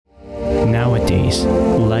days,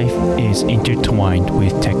 life is intertwined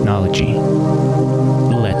with technology.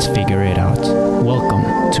 Let's figure it out.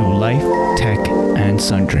 Welcome to Life, Tech, and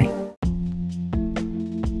Sundry.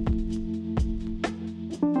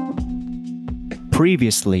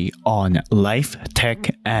 Previously on Life,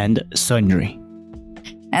 Tech, and Sundry.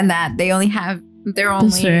 And that they only have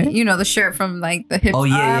the shirt from like the hips. Oh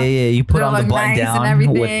yeah. You put on the button down and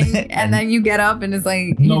everything, and then you get up and it's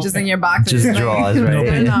like you just in your boxers. Just draws,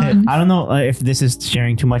 right? I don't know if this is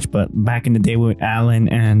sharing too much, but back in the day, with Alan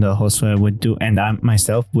and Josue would do, and I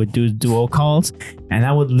myself would do duo calls, and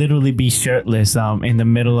I would literally be shirtless in the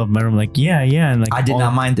middle of my room, like and like I did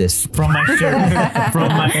not mind this from my shirt, from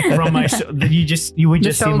my you would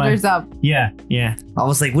just see my shoulders up. Yeah. I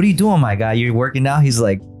was like, what are you doing, my guy? You're working out? He's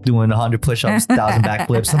like doing 100 push-ups, 1,000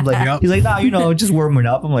 backflips. I'm like, he's like, no, just warming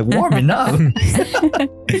up. I'm like, warming up.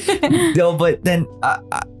 No, but then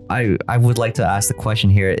I would like to ask the question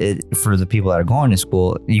here for the people that are going to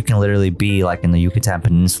school. You can literally be like in the Yucatan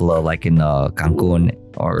Peninsula, like in Cancun,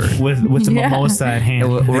 or with some mimosa at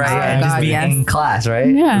hand, right? And just be in class, right?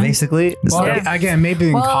 Yeah. Basically. Well, again, maybe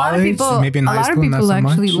in college, maybe in high school, not so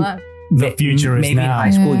much. Left. The future is maybe now. In high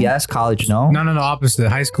school, yes. College, no. No, opposite.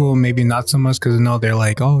 High school, maybe not so much because they're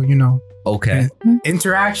like, okay,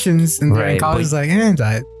 interactions, and right, college is like,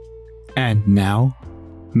 that. And now,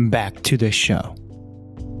 back to the show.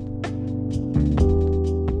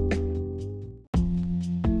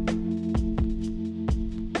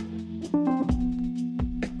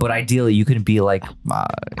 But ideally, you could be like,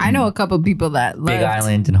 I know a couple people that left. Big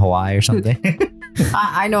Island in Hawaii or something.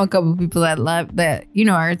 I know a couple people that left that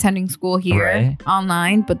are attending school here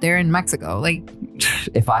online, but they're in Mexico. Like,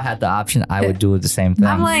 if I had the option, I would do the same thing.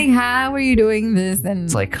 I'm like, how are you doing this? And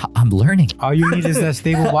it's like, I'm learning. All you need is that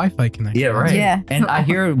stable Wi-Fi connection. Yeah, right. Yeah. And I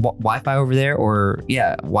hear Wi-Fi over there,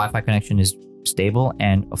 Wi-Fi connection is stable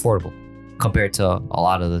and affordable compared to a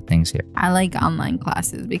lot of the things here. I like online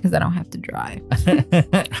classes because I don't have to drive.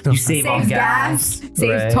 You save on gas,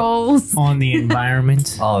 saves tolls on the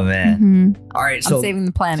environment. Oh man! Mm-hmm. All right, I'm saving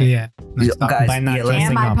the planet. So yeah, guys, by not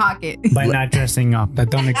and my pocket. By not dressing up. That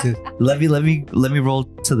don't exist. Let me roll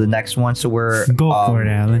to the next one. So we're go for it,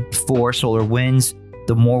 Alan. 4 solar winds.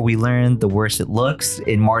 The more we learn, the worse it looks.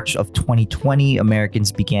 In March of 2020,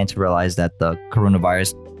 Americans began to realize that the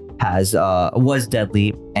coronavirus was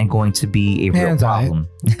deadly and going to be a real problem,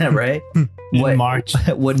 right? In March.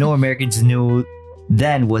 What no Americans knew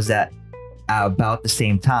then was that about the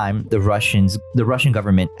same time, the Russian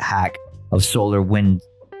government hack of solar wind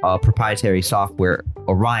proprietary software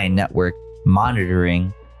Orion network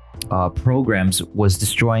monitoring programs was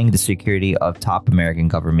destroying the security of top American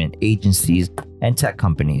government agencies and tech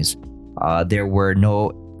companies. There were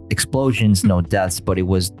no explosions, no deaths, but it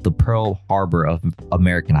was the Pearl Harbor of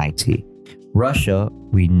American IT. Russia,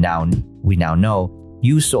 we now know,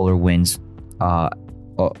 used SolarWinds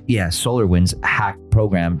hack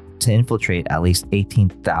program to infiltrate at least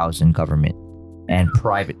 18,000 government and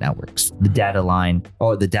private networks. The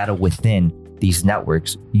data within these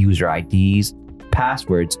networks, user IDs,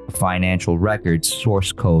 passwords, financial records,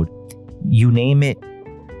 source code, you name it,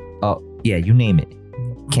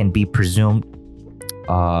 can be presumed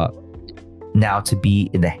now to be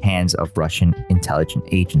in the hands of Russian intelligence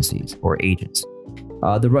agencies or agents.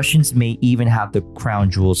 The Russians may even have the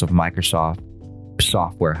crown jewels of Microsoft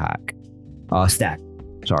software stack,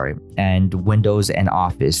 and Windows and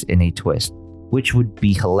Office in a twist, which would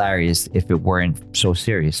be hilarious if it weren't so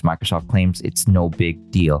serious. Microsoft claims it's no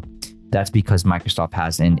big deal. That's because Microsoft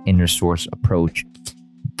has an inner source approach,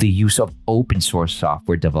 the use of open source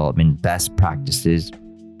software development best practices,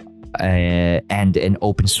 and an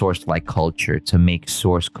open source like culture to make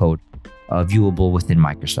source code viewable within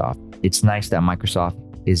Microsoft. It's nice that Microsoft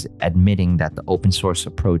is admitting that the open source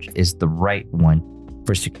approach is the right one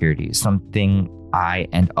for security, something I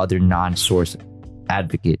and other non-source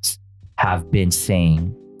advocates have been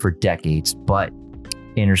saying for decades, but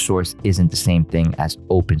inner source isn't the same thing as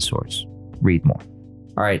open source. Read more.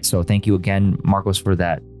 All right, so thank you again, Marcos, for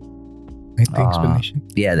that explanation.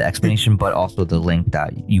 Yeah, the explanation, but also the link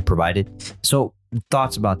that you provided. So,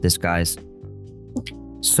 thoughts about this, guys?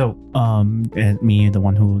 So, me, the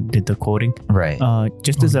one who did the quoting, right?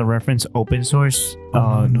 Just as a reference, open source.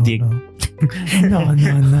 No.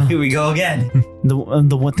 Here we go again. The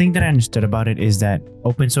one thing that I understood about it is that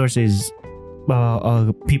open source is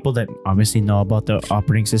people that obviously know about the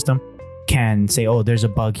operating system can say, oh, there's a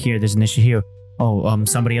bug here, there's an issue here.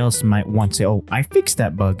 Somebody else might want to say, oh, I fixed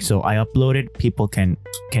that bug, so I uploaded. People can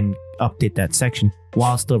update that section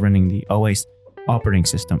while still running the OS operating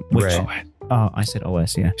system. Which right. I said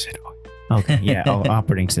OS, yeah. You said OS. Okay, yeah,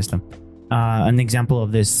 operating system. an example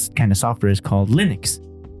of this kind of software is called Linux.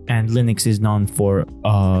 And Linux is known for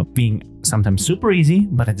being sometimes super easy,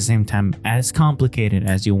 but at the same time as complicated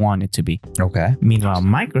as you want it to be. Okay. Meanwhile,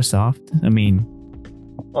 Microsoft, I mean,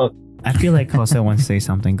 I feel like Jose wants to say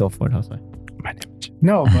something. Go for it, Jose.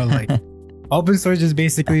 No, but like open source just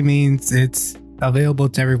basically means it's available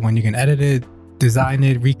to everyone. You can edit it, design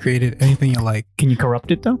it, recreate it, anything you like. Can you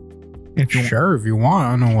corrupt it though? If you want. I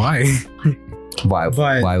don't know why.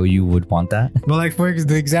 Why you would want that? But like for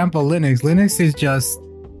the example, Linux is just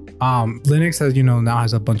Linux has now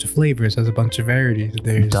has a bunch of flavors, has a bunch of varieties.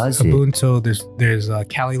 There's Ubuntu, there's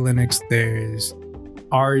Kali Linux, there's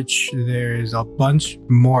Arch, there's a bunch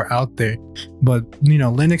more out there. But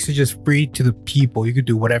Linux is just free to the people. You could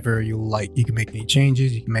do whatever you like. You can make any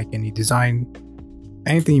changes, you can make any design,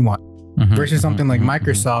 anything you want. Versus something like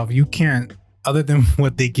Microsoft, you can't, other than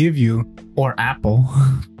what they give you, or Apple.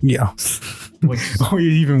 Yeah. Or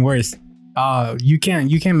even worse. You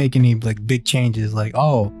can't make any like big changes like,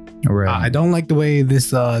 I don't like the way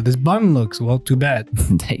this button looks. Well, too bad.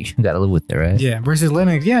 You gotta live with it, right? Yeah. Versus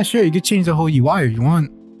Linux, yeah, sure, you could change the whole UI if you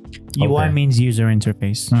want. UI means user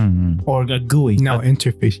interface, or a GUI. No,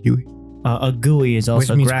 interface UI. A GUI is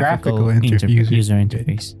also graphical user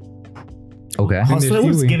interface. Okay. Jose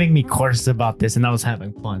was giving me courses about this, and I was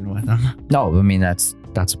having fun with them. No, I mean that's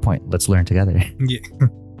the point. Let's learn together. Yeah.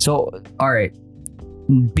 So, all right.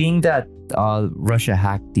 Being that Russia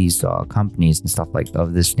hacked these companies and stuff like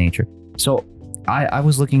of this nature, so I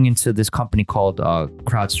was looking into this company called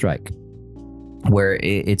CrowdStrike, where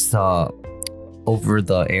it's over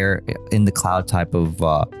the air in the cloud type of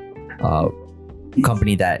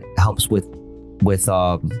company that helps with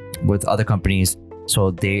other companies,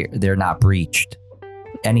 so they're not breached.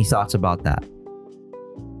 Any thoughts about that?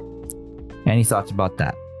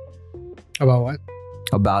 About what?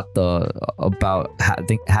 About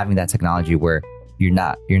having that technology where you're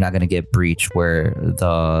not going to get breached, where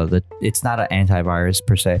the it's not an antivirus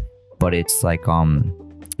per se, but it's like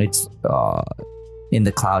it's in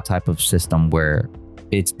the cloud type of system where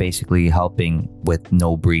it's basically helping with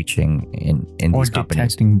no breaching in or these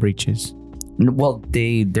companies. detecting breaches. Well,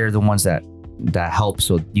 they're the ones that help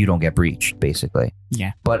so you don't get breached, basically.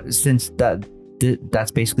 Yeah. But since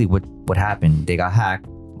that's basically what happened, they got hacked.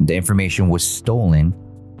 The information was stolen.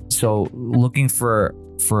 So looking for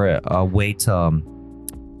a way to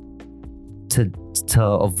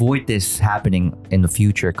avoid this happening in the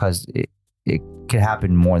future, because it could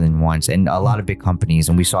happen more than once, and a lot of big companies,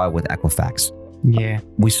 and we saw it with Equifax. Yeah.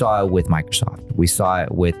 We saw it with Microsoft. We saw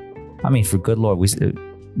it with, I mean, for good Lord, we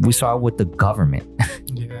saw it with the government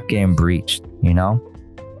getting breached,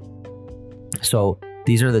 So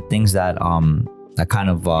these are the things that kind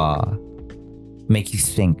of make you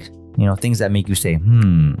think, things that make you say,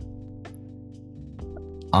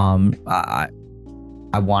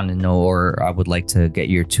 I want to know, or I would like to get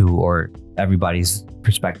your or everybody's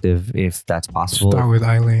perspective, if that's possible. Start with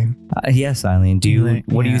Eileen. Yes, Eileen.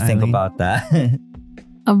 What do you think about that?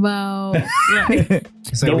 About no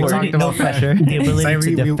pressure. The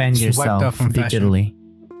ability to defend yourself digitally.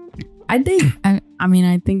 I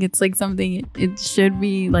think it's like something it should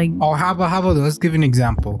be like. Oh, how about let's give an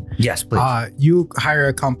example. Yes, please. You hire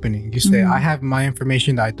a company. You say, I have my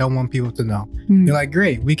information that I don't want people to know. You're like,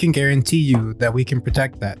 great, we can guarantee you that we can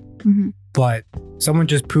protect that. But someone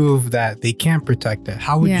just proved that they can't protect it.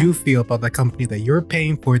 How would you feel about the company that you're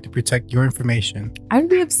paying for to protect your information? I'd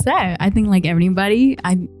be upset. I think like everybody,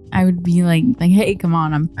 I would be like, hey, come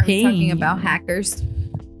on, I'm paying. Are we talking about hackers?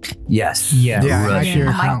 Yes. Yeah.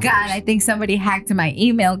 Oh my God, I think somebody hacked my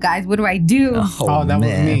email, guys. What do I do? Oh, that was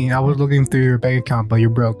me. I was looking through your bank account, but you're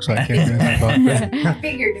broke, so I can't do anything about that. I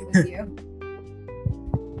figured it was you.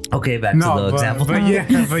 Okay, back to the example. But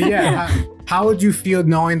how would you feel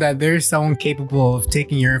knowing that there's someone capable of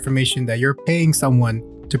taking your information that you're paying someone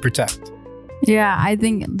to protect? Yeah, I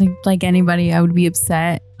think like anybody, I would be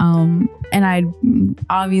upset. And I'd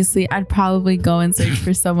probably go and search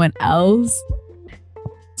for someone else.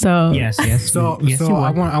 So yes. So I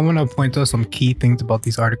want to point out some key things about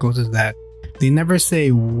these articles is that they never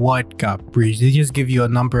say what got breached. They just give you a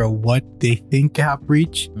number of what they think got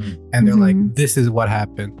breached, and they're like, "This is what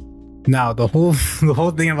happened." Now the whole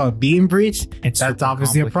thing about being breached, that's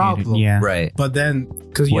obviously a problem. Yeah, right. But then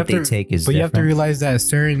because you have to realize that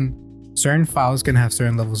certain files can have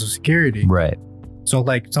certain levels of security. Right. So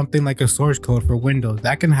like something like a source code for Windows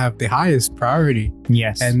that can have the highest priority.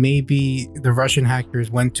 Yes. And maybe the Russian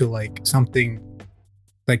hackers went to like something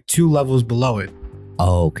like 2 levels below it.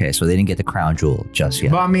 Oh, okay. So they didn't get the crown jewel just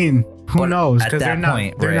yet. But I mean, who knows? Because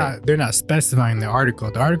they're not specifying the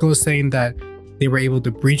article. The article is saying that they were able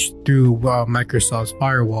to breach through Microsoft's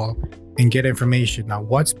firewall and get information. Now,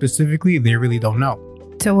 what specifically, they really don't know.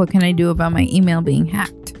 So what can I do about my email being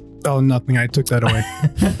hacked? Oh, nothing. I took that away.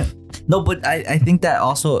 No, but I think that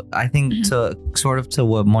also, I think to sort of to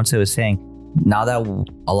what Monse was saying, now that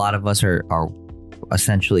a lot of us are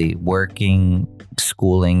essentially working,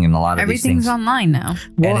 schooling, and a lot of Everything's these things. online now.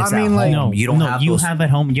 Well, it's I mean, at like, home. You don't have you those- have at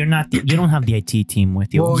home. You don't have the IT team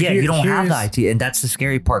with you. Well, Yeah, you don't have the here's- IT, and that's the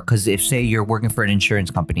scary part. Because if, say, you're working for an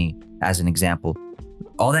insurance company, as an example,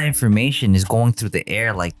 all that information is going through the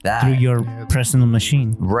air like that, through your personal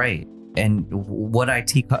machine. right? And what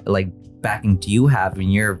IT backing do you have in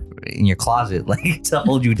your closet, like, to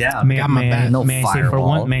hold you down? May, got my may, back. No may I say for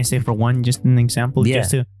firewall. one? May I say for one? Just an example, Yeah.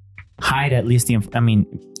 just to hide at least the.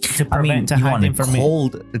 To prevent to you hide want the a information.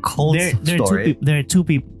 cold There are two story. people. There are two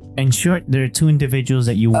people. In short, there are two individuals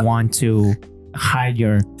that you want to hide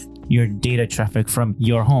your data traffic from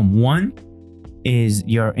your home. One is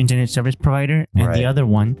your internet service provider, and Right. the other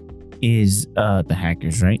one is the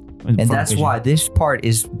hackers, right? And that's why this part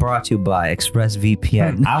is brought to you by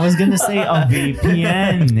ExpressVPN. I was gonna say a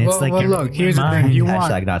VPN. It's Well, like well, your look, here's the thing. mind. You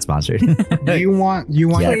want- Hashtag not sponsored. you want Yeah.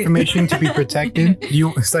 your information to be protected.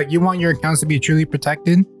 It's like you want your accounts to be truly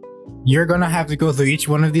protected. You're gonna have to go through each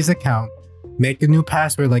one of these accounts, make a new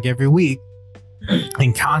password like every week,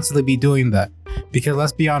 and constantly be doing that. Because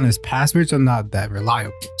let's be honest, passwords are not that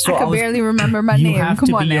reliable. So I could was- barely remember my You name. have Come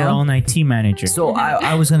to on be your now. own IT manager. So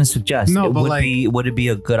I was gonna suggest, No, but would it be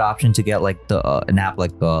a good option to get like the an app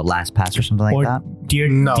like the LastPass or something like or that? Dear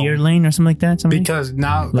Lane or something like that. Something. Because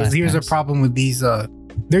now, Last here's a pass. problem with these.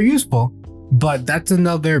 They're useful, but that's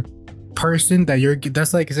another person that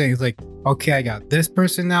that's like saying, it's like, okay, I got this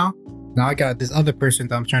person now. Now I got this other person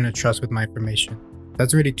that I'm trying to trust with my information.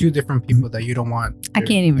 That's already two different people that you don't want. I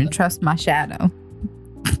can't even trust my shadow.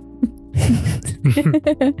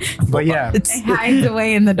 But yeah, It hides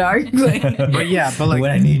away in the dark. but yeah, but like,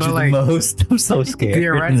 when I need but you like, the most, I'm so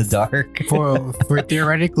scared in the dark. for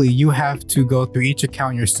theoretically, you have to go through each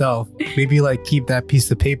account yourself. Maybe like keep that piece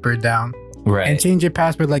of paper down Right? and change your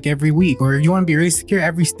password like every week, or if you want to be really secure,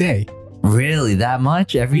 every day. Really, that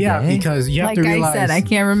much every day? Yeah, because you have Like to realize. I said, I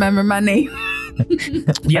can't remember my name.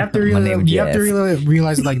 You have to My name realize. You have to Jeff.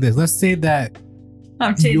 realize it like this. Let's say that.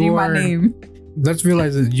 I'm changing my Your- name. Let's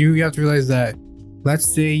realize that you have to realize that. Let's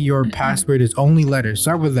say your password is only letters.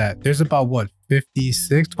 Start with that. There's about what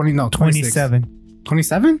 56, 20, no, 26. 27.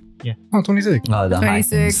 27? Yeah. Oh, 26. Oh, the high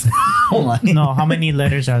 26. things. Oh my. No, how many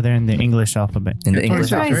letters are there in the English alphabet? In the Yeah, English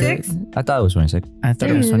 26, alphabet? I thought it was 26. I thought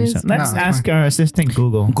it was There it is. 27. Let's No, it's ask our assistant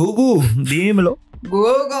Google. Google, dímelo.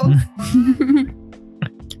 Google.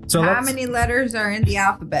 So How let's. many letters are in the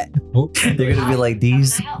alphabet? They're gonna be like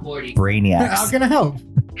these How brainiacs can I help?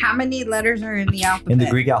 How many letters are in the alphabet? in the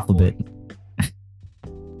Greek alphabet.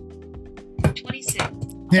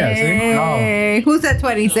 Yeah. See? Hey, who's at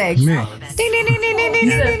 26? Oh, me. Ding, ding, ding, ding, ding, ding,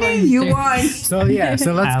 ding, ding. You won. So yeah.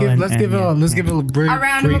 So let's Alan give and a brief. A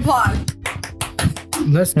round of applause.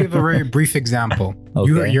 Let's give a very brief example.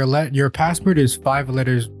 Okay. Your password is 5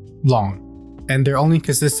 letters long, and they're only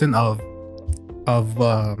consistent of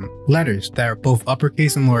letters that are both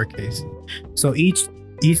uppercase and lowercase. So each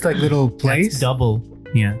like little That's place double.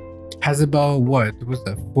 Yeah. has about what's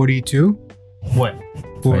that 42 What?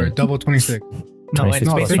 for Right. double 26. No, 26 it's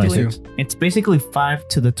No, plus basically 52. it's basically 5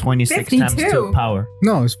 to the 26 times 52. 2 power.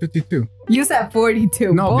 No, it's 52. You said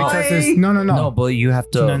 42. No, boy. because it's no. No, but you have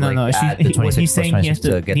to No. add She- the 26 what he's plus saying, he has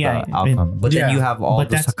 26 to get yeah, the outcome. But then yeah. you have all but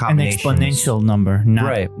those that's an combinations. exponential number, not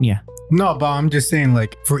Right. Yeah. No, but I'm just saying,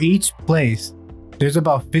 like, for each place, there's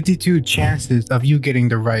about 52 chances of you getting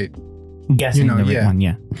the right, Guessing You know, the right yeah. one.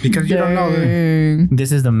 Yeah. because you don't know. Dang.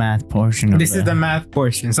 This is the math portion of This is the math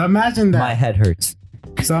portion. So imagine that. My head hurts.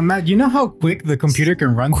 So imagine, you know how quick the computer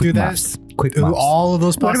can run through Quick that, maths. Quick through maths. all of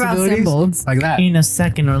those What about possibilities, symbols? like that. in a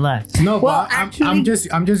second or less. No, Well, but actually- I'm just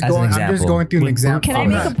As an going example. through an With example. Can I of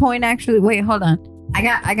make that. a point? Actually, wait, hold on. I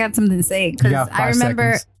got something to say You because got I 5 remember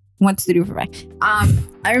seconds. what's to do for me.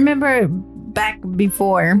 I remember back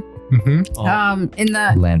before, Mhm. in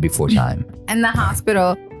the Land before time.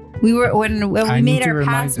 hospital, we were when we I need made to our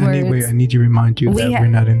remind. passwords. I need to remind you We that ha- we're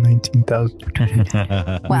not in 19,000.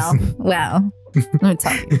 Well, let me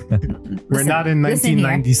tell you. We're Listen- not in listen here.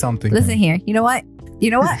 1990 something. Listen here. You know what?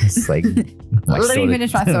 It's like my Let me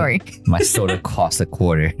finish my story. My soda costs a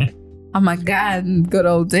quarter. Oh my god, good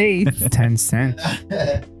old days. 10 cents.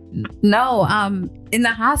 No, in the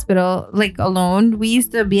hospital, like alone, we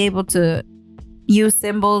used to be able to use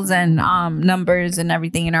symbols and numbers and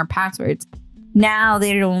everything in our passwords. Now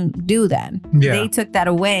they don't do that. Yeah. They took that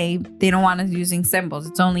away. They don't want us using symbols.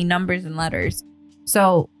 It's only numbers and letters.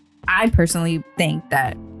 So I personally think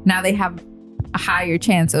that now they have a higher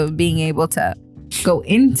chance of being able to go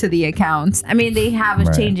into the accounts. I mean, they have us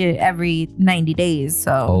Right. change it every 90 days.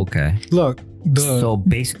 So Okay. Look, So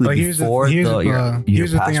basically, but here's the- before here's the- your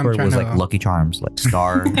here's the thing I'm password was trying like to- Lucky Charms, like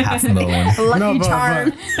star, half moon. Lucky No, but-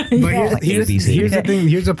 Charm. but Yeah. Like ABC. here's the thing.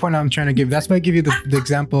 Here's the point I'm trying to give. That's why I give you the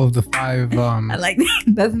example of the 5. I like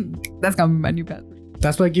that's gonna be my new password.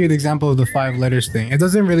 That's why I give you the example of the 5 letters thing. It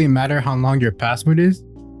doesn't really matter how long your password is.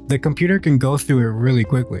 The computer can go through it really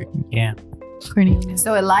quickly. Yeah.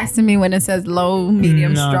 So it lies to me when it says low,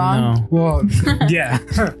 medium, No, strong. no. Well, yeah,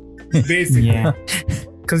 basically. Yeah.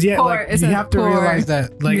 Because yeah, Poor, like, it you says have to poor, realize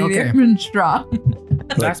that, like, medium, okay, and strong.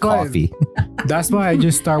 Like That's why- coffee. that's why I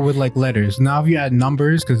just start with like letters. Now, if you add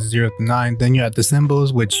numbers, because 0 to 9, then you add the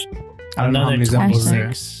symbols, which I don't know how Another many symbols there.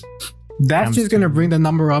 26 That's just gonna bring the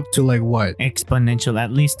number up to like what? exponential,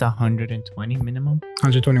 at least 120 minimum.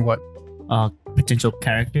 120 what? Potential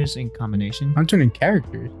characters in combination. 120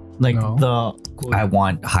 characters. Like No. I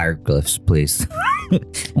want hieroglyphs, please.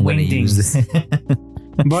 I'm gonna use Wingdings. it.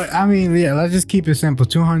 But I mean, yeah, let's just keep it simple.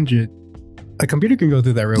 200. A computer can go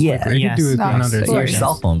through that real Yeah, quickly. It yes. can do it No, in under of Your course.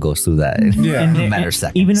 cell phone goes through that in Yeah. And a there- matter of and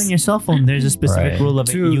seconds. even on your cell phone, there's a specific Right. rule of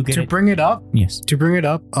it. You get To it. bring it up, Yes.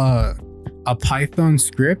 a Python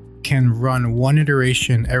script can run one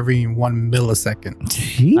iteration every 1 millisecond.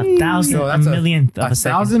 1,000, So a that's a- millionth of A a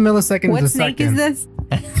second. 1,000 milliseconds What is a snake second. is this?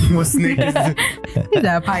 What snake is this? Is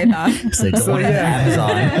that a python? It's like the So, one on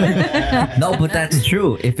yeah. Amazon. No, but that's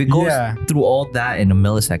true. If it goes Yeah. through all that in a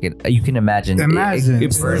millisecond, you can imagine. Imagine.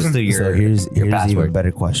 It bursts through your. So here's your an even password.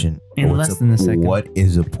 better question. In What's less than a second. What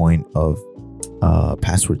is the point of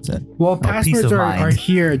passwords then? Well, peace passwords of are mind.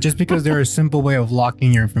 here just because they're a simple way of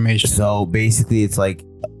locking your information. So basically, it's like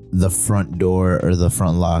the front door or the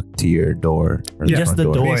front lock to your door. Or Yeah. Just front the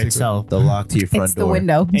door basically. itself. The lock to your front It's the door.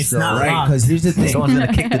 window. It's So, not right, locked. because here's the thing. Someone's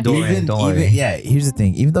gonna kick the door in. Don't worry. Yeah, here's the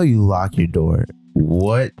thing. Even though you lock your door,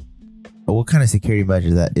 what kind of security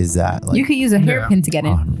measure that is that? Like, You could use a hairpin to get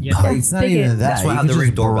in. Yeah. like, it's not Pick even it. that. That's why You I can have the just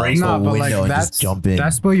Ring doorbell. break No, a but window like and that's just jump in.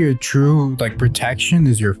 that's where your true like protection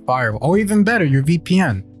is your firewall. Or even better, your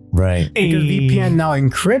VPN. Right. Because Hey. VPN now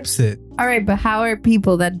encrypts it. All right, but how are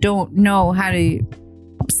people that don't know how to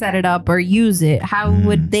set it up or use it? How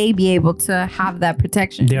would they be able to have that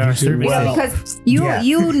protection? There are services. Well, Because you yeah.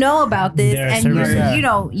 you know about this There are and you services. Yeah. you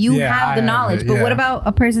know you Yeah, have I the have knowledge. it, But what yeah. about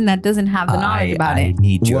a person that doesn't have the knowledge about I it?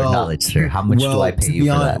 need your Well, knowledge, sir. How much do I pay to you be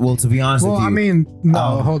for hon- that? Well, to be honest Well, with you, I mean, no,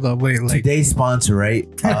 um, hold up, wait, like today's sponsor, right?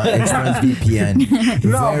 ExpressVPN.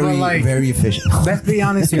 No, but very, like- very efficient. let's be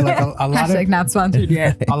honest here. Like a lot Hashtag of not sponsored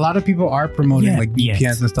yet. a lot of people are promoting Yeah, like yes.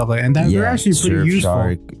 VPNs and stuff like that, and they're actually pretty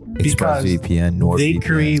useful. because ExpressVPN, NordVPN. They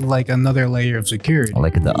create like another layer of security.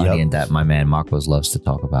 Like the Yep. onion that my man Marcos loves to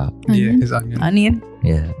talk about. Yeah, his onion. Onion.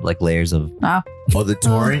 Yeah, like layers of. Oh, the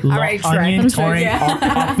torrent. All right, Shrek. Onion, torrent,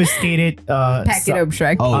 Yeah. obfuscated, Pack it up,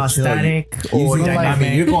 Shrek. Oh, chill. static, or Using, I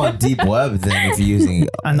mean, you're going deep web then if you're using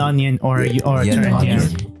an onion or a yeah, torrent. onion.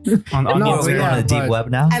 Yeah. On No, onions. We're yeah, on the deep but- web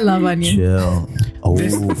now. I love onion. Chill. Oh,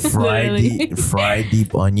 fried Literally.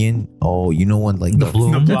 deep onion. Oh, you know when like The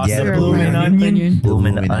bloom? The yeah, blossom blooming onion.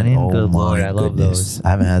 Blooming onion. Oh Good my lord, I love goodness. those. I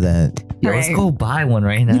haven't had that. Yo, let's Right. go buy one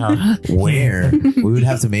right now. Where? We would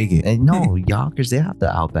have to make it. And no, Yonkers, they have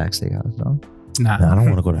the Outback Steakhouse, no? Nah. No, I don't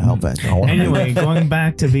want to go to Outback. I wanna- Anyway, going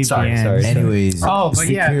back to VPN. Sorry. Anyways. Oh, but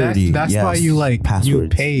yeah, security, that's why yes. you like you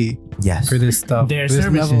Passwords. pay Yes. for this stuff. Their this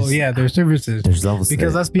services. level, yeah, their services. There's levels. to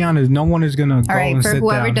Because it. let's be honest, no one is gonna go All right, and for sit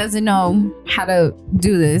whoever down. doesn't know how to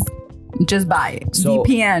do this, just buy it. So-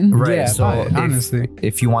 VPN. Right. Yeah, so buy it, if- honestly.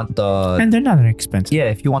 if you want the And they're not that expensive. yeah,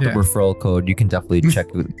 if you want Yeah. the referral code, you can definitely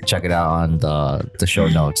check it out on the show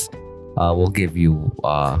notes. We'll give you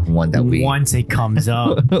one that we Once it comes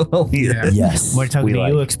up, Yeah. Yes. we're talking We to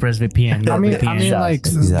like- you, ExpressVPN. I mean, NordVPN. like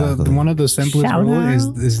Exactly. one of the simplest Shout rules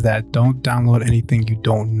out. is that don't download anything you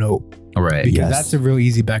don't know right, because Yes. that's a real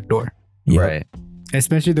easy backdoor. Yep. right.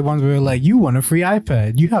 Especially the ones where like you want a free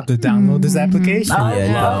iPad, you have to download this application. Oh, Yeah,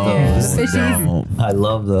 yeah. no, The fishies. no. I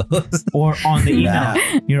love those. or on the email. Nah.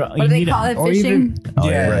 You're, What do they call it? or Fishing? Oh,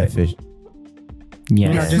 Yeah. yeah, right. Fish. Yeah.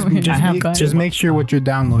 You know, I have got just it. make sure what you're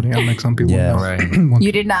downloading. Unlike some people, Yeah, know. right. Want-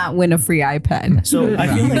 You did not win a free iPad. So I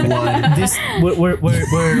feel like this we're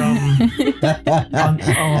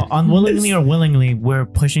unwillingly or willingly we're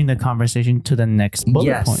pushing the conversation to the next bullet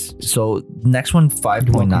yes. point. So next one,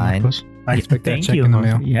 5.9. I expect that Thank check you. in the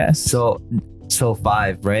mail. Yes. So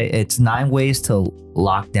 5, right? It's 9 ways to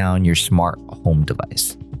lock down your smart home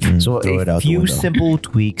device. So Throw it a out the few window. simple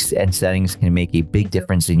tweaks and settings can make a big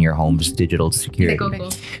difference in your home's digital security.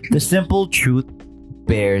 The simple truth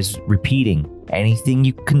bears repeating. Anything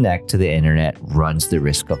you connect to the internet runs the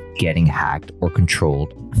risk of getting hacked or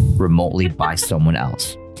controlled remotely by someone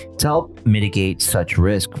else. To help mitigate such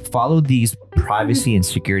risk, follow these privacy and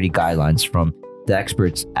security guidelines from the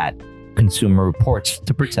experts at Consumer Reports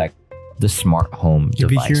to protect the smart home If you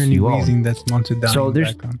device hear any you own. wheezing, that's Monster down. So in the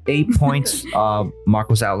there's background. 8 points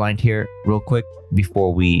Marcos outlined here real quick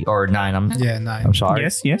before we, or 9, Yeah, 9. I'm sorry.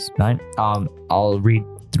 Yes. 9. I'll read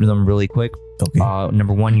through them really quick. Okay.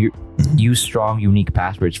 Number 1, you use strong, unique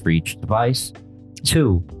passwords for each device.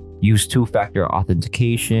 2, use two-factor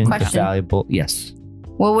authentication. Question. Valuable. Yes.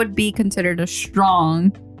 What would be considered a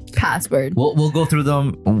strong password? We'll go through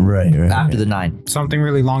them Right. after the 9, Something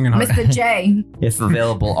really long and hard. Mr. J. if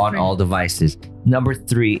available on all devices. Number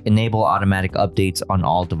 3, enable automatic updates on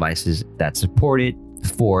all devices that support it.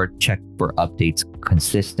 4, check for updates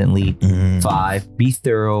consistently. 5, be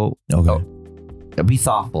thorough. Okay. Be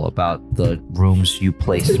thoughtful about the rooms you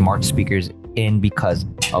place smart speakers in because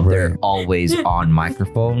of their Right. always on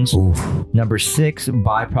microphones. Oof. Number 6,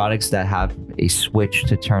 buy products that have a switch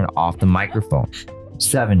to turn off the microphone.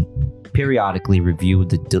 7, periodically review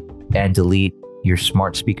and delete your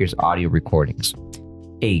smart speakers audio recordings.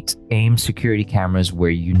 8, aim security cameras where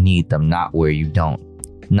you need them, not where you don't.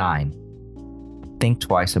 9, think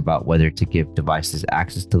twice about whether to give devices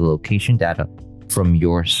access to the location data from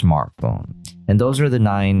your smartphone. And those are the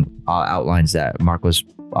 9 outlines that Marcos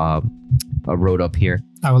wrote up here.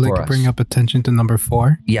 I would like for to us. bring up attention to number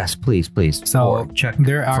 4. Yes, please. So, Or check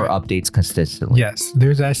there for are- updates consistently. Yes,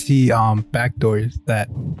 there's actually backdoors that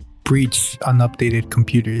breach unupdated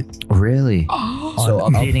computers. Really? So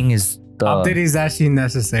On- updating is the Update is actually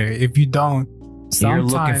necessary. If you don't, you're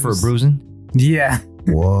looking for sometimes- bruising? Yeah.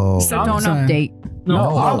 Whoa. So don't Sometimes- update. No,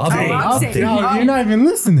 update. No, you're not even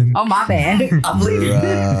listening. Oh, my bad. I'm leaving.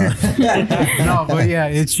 Bruh. No, but yeah,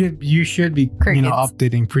 you should be Crickets.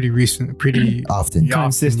 updating pretty Often. yeah,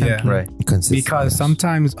 Consistently. yeah. Right. Consistent. Because yes.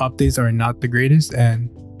 sometimes updates are not the greatest and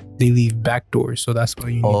they leave backdoors, so that's why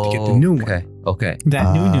you need to get the new one. Okay.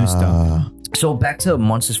 That new stuff. Ah, So back to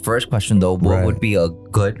Monster's first question though. What Right. would be a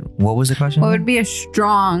good? What was the question? What would be a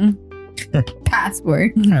strong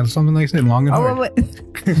password? Yeah, something like that, long and Oh, hard. what?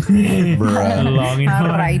 bruh. Long and All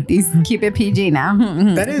hard. right, these keep it PG now.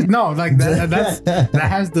 That is no, like that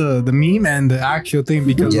has the meme and the actual thing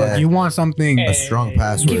because Yeah. look, you want something A strong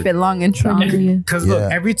password. keep it long and strong. because look, Yeah.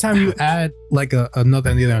 every time you add like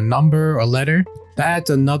another either a number or letter, that adds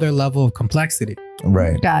another level of complexity.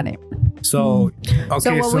 Right. Got it. So okay,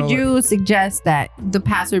 So what would you suggest that the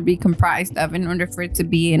password be comprised of in order for it to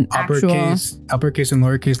be an actual? uppercase and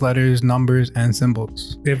lowercase letters, numbers, and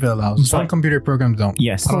symbols, if it allows. Some But- computer programs don't.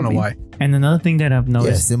 Yes. I don't know why. And another thing that I've Yeah,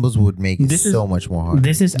 noticed, symbols would make it This is- so much more hard.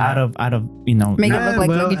 this is out of Make Yeah, it look like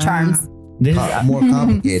well, Lucky Charms. this is More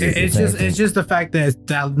complicated. It's just the fact that it's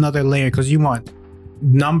that another layer because you want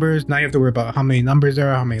numbers. Now you have to worry about how many numbers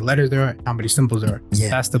there are, how many letters there are, how many symbols there are. Yeah.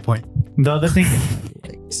 That's the point. the other thing.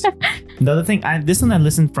 This one I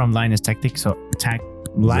listened from Linus Tech Tips. So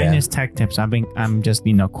Linus Tech Tips. I'm just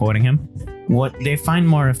quoting him. What they find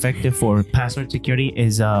more effective for password security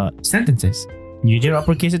is sentences. You do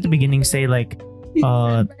uppercase at the beginning. Say like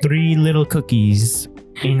 3 little cookies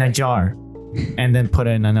in a jar, and then put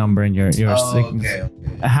in a number in your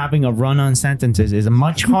having a run-on sentences is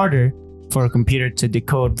much harder for a computer to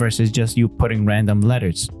decode versus just you putting random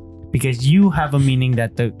letters, because you have a meaning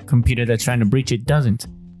that the computer that's trying to breach it doesn't.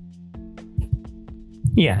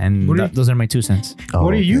 Yeah, and What do you- those are my 2 cents. Oh,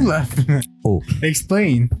 What are you okay. laughing? Oh.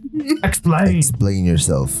 Explain. Explain. Explain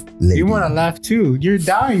yourself. Lady. You want to laugh too? You're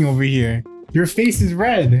dying over here. Your face is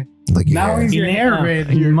red. Like your Now hair. is your hair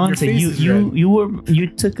red? Your Monte, face is red. you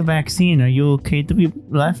took a vaccine. Are you okay to be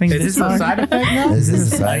laughing? Is this a hard? side effect now? Is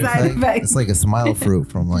this a side Side effect? effect. It's like a smile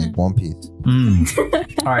fruit from like One Piece.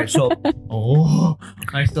 All right. So Oh,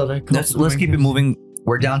 I still like. let's keep it moving.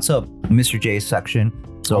 We're down to Mr. J's section.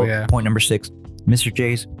 So Oh, yeah. point number 6, Mr.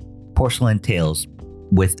 J's porcelain tales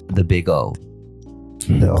with the big O.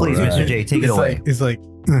 Please, Alright. Mr. J, take it It's away. like it's like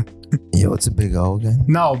Yo, it's a big O again.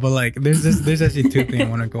 no, but like there's actually 2 things I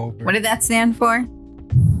want to go over. What did that stand for?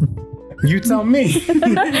 You tell me.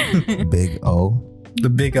 Big O. The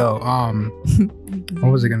big O.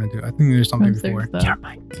 What was it gonna do? I think there's something before. Your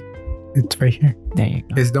mic. It's right here. There you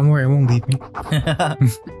go. Don't worry, it won't leave me.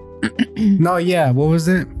 No, yeah. What was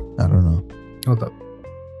it? I don't know. Hold up.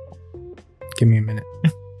 Give me a minute.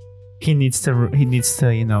 He needs to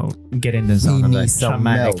get in the zone He of needs that some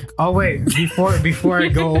traumatic. milk. Oh wait, before I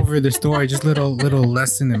go over the story, just little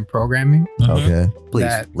lesson in programming. Okay. Please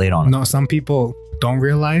That- lay it on. No, some people don't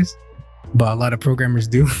realize, but a lot of programmers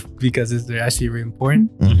do because they're actually really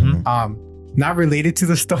important. Mhm. Not related to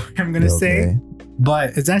the story I'm gonna say, Okay.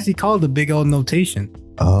 but it's actually called the big O notation.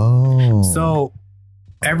 Oh. So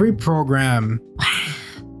every program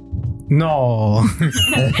No.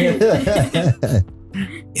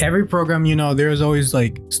 Every program, there's always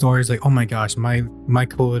like stories like, oh my gosh, my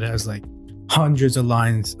code has like hundreds of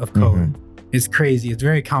lines of code. It's crazy. It's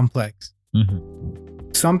very complex.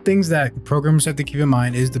 Some things that programmers have to keep in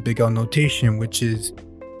mind is the big L notation, which is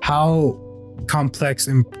how complex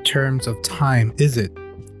in terms of time is it.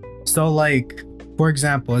 So like, for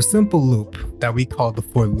example, a simple loop that we call the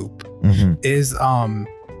for loop is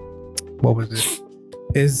what was it?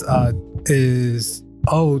 Is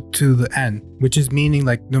O to the N, which is meaning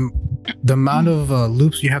like the amount of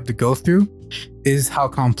loops you have to go through is how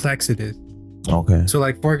complex it is. Okay. So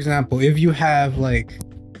like, for example, if you have like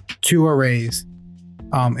 2 arrays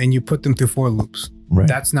and you put them through 4 loops,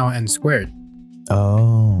 that's now N squared.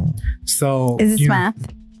 Oh. So is this math?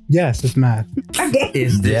 Yes, it's math.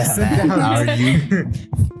 Is this Are you,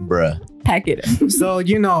 bruh? Pack it up. So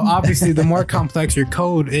obviously, the more complex your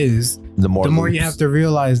code is, the more you have to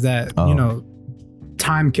realize that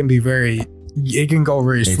time can be it can go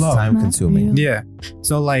very slow. It's time consuming. Yeah.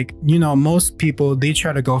 So like most people, they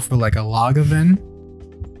try to go for like a log of n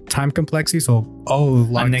time complexity. So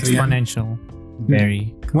log An to the n. exponential.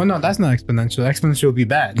 Very. Well, no, that's not exponential. Exponential would be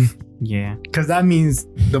bad. Yeah. Because that means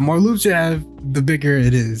the more loops you have, the bigger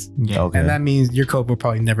it is. Yeah. Okay. And that means your code will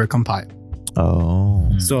probably never compile. Oh.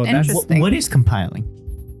 So that's What is compiling?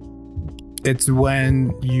 it's when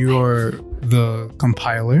the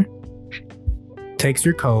compiler takes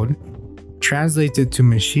your code, translates it to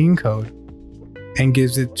machine code, and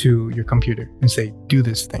gives it to your computer and say, do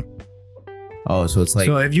this thing. Oh, so it's like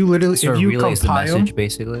So if you relays the compile, message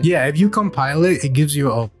basically? yeah, if you compile it, it gives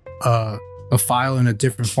you a file in a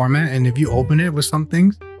different format, and if you open it with some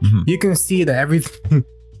things, you can see that everything.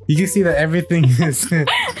 You can see that everything is.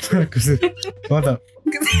 What up?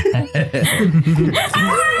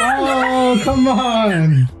 Oh, come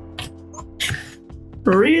on!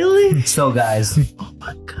 Really? So guys,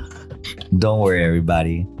 don't worry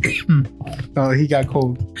everybody. Oh, he got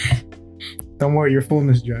cold. Don't worry, your phone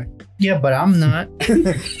is dry. Yeah, but I'm not.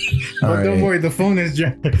 But don't worry, the phone is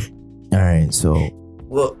dry. all right. So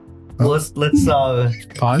Well, let's Pause.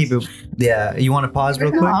 keep it. Yeah, you want to pause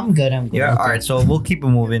real quick? I'm good. Yeah. All right. So we'll keep it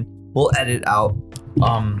moving. We'll edit out.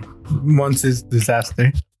 Once is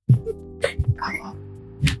disaster.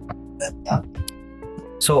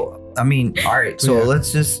 So I mean, all right. So Yeah.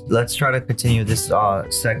 let's try to continue this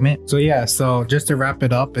segment. So yeah, so just to wrap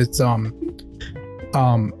it up, it's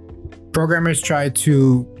programmers try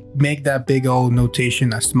to make that big old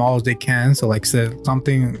notation as small as they can. So like say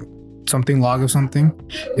something log of something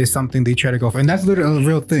is something they try to go for, and that's literally a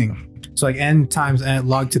real thing. So like n times n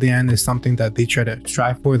log to the n is something that they try to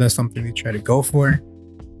strive for. That's something they try to go for.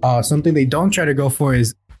 Something they don't try to go for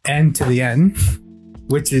is n to the n,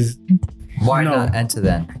 which is Why No. not end to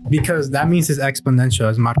then? because that means it's exponential,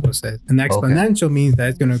 as Marco says. And exponential means that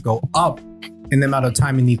it's going to go up in the amount of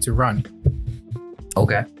time it needs to run.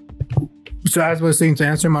 Okay. So as I was saying, to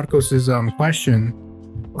answer Marcos's question,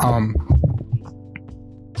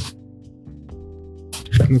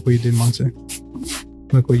 look what you did, Monse.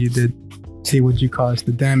 Look what you did. See what you caused,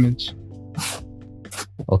 the damage.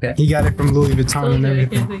 Okay. He got it from Louis Vuitton and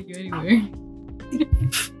everything.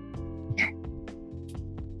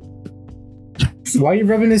 Why are you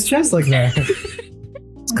rubbing his chest like that?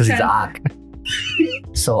 It's because he's ock.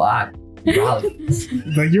 So ock. Wow.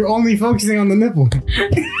 Like you're only focusing on the nipple.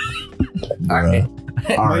 All right.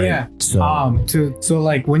 all But yeah, so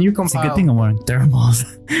like when you It's a compile, good thing I'm wearing thermals.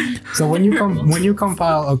 so when you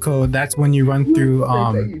compile a code, that's when you run through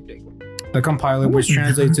the compiler, which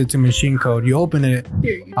translates it to machine code. You open it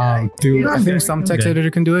through, I think some text Okay.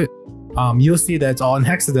 editor can do it. You'll see that it's all in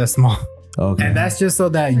hexadecimal, okay. and that's just so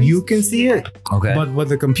that you can see it. Okay. But what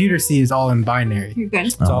the computer sees is all in binary,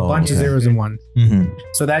 so a bunch of okay. zeros and ones. Mhm.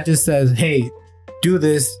 So that just says, hey, do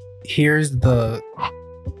this. Here's the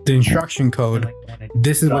instruction code.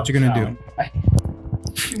 This is what you're gonna do.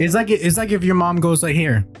 It's like if your mom goes like,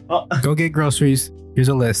 here, go get groceries. Here's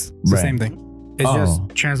a list. It's the Right. same thing. It's Oh. just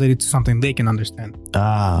translated to something they can understand.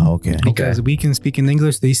 Ah, okay. Because we can speak in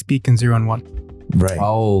English, they speak in 0 and 1. Right.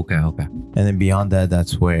 Oh, okay. Okay. And then beyond that,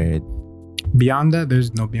 that's where. Beyond that,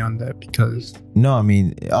 there's no beyond that because No, I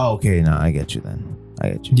mean. Oh, okay. No, I get you then. I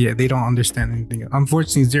get you. yeah, they don't understand anything.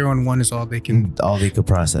 Unfortunately, 0 and 1 is all they can. All they could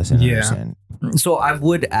process and Yeah. understand. So I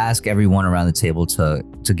would ask everyone around the table to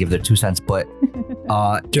give their 2 cents, but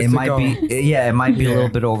Just it to might go. be it might be a Yeah. little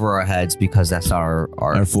bit over our heads because that's not our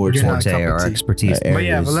Our forte. You're not forte cup or of tea. expertise. But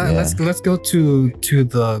yeah, but areas, let's go to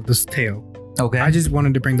this tale. Okay. I just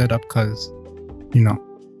wanted to bring that up because, No,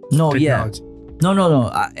 yeah. technology.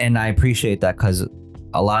 No. And I appreciate that because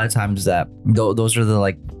a lot of times that those are the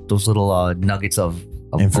like those little nuggets of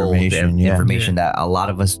of Information, yeah. information that a lot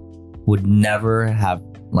of us would never have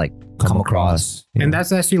like come across. Yeah. And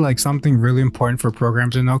that's actually like something really important for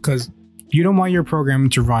programs to know, because you don't want your program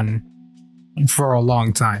to run for a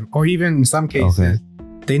long time, or even in some cases,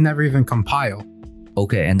 they never even compile.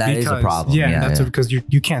 Okay, and that is a problem. Yeah, that's because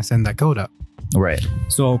you can't send that code up. Right.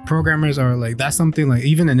 So programmers are like, that's something like,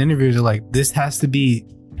 even in interviews are like, this has to be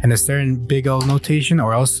in a certain big old notation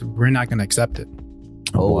or else we're not going to accept it.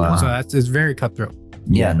 Oh, wow. So it's very cutthroat.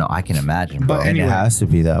 Yeah, no, I can imagine. Bro. But And anyway, it has to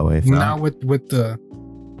be that way. fam. now with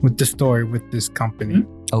the story with this company.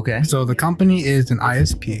 Okay. So the company is an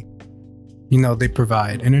ISP. You know, they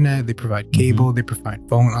provide internet, they provide cable, they provide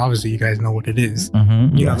phone. Obviously, you guys know what it is.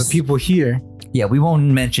 Mm-hmm. You know, the people here. Yeah, we won't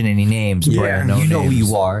mention any names, but Yeah, you know who names.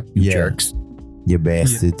 you are, you Yeah. jerks. You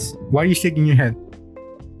bastards. Why are you shaking your head?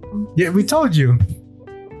 Yeah, we told you.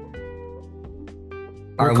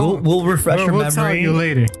 All right, we'll refresh your We'll tell memory. you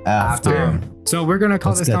later. After. So we're gonna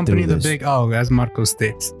call Let's this get company through the this. Big O, as Marco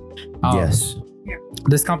states. Yes.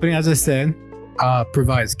 This company, as I said,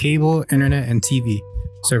 provides cable, internet, and TV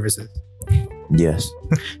services. Yes.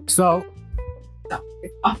 So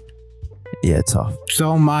Yeah, it's off.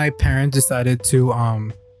 So my parents decided to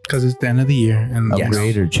because it's the end of the year and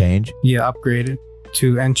Upgrade or change. upgraded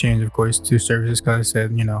to and change, of course, to services, because I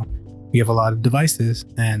said, you know, we have a lot of devices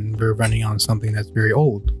and we're running on something that's very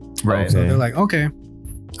old. Right. So Okay. they're like, okay,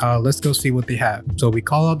 let's go see what they have. So we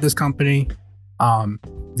call up this company.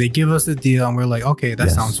 They give us a deal and we're like, okay, that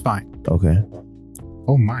Yes. sounds fine. Okay.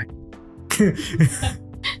 Oh my.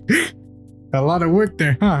 A lot of work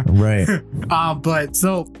there, huh? Right. But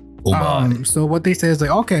so Oh my. so what they say is like,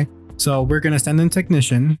 okay, so we're gonna send in a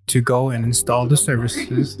technician to go and install the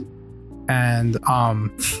services. And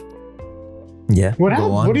Yeah. What go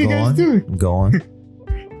happened? on. What are you go guys on, doing? Go on.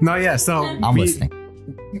 no, yeah, so I'm listening.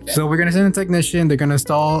 So we're gonna send a technician, they're gonna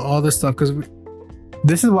install all this stuff, because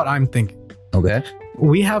this is what I'm thinking. Okay.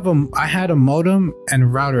 I had a modem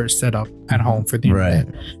and router set up at home for the internet.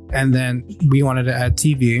 Right. And then we wanted to add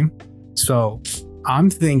TV. So I'm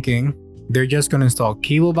thinking they're just gonna install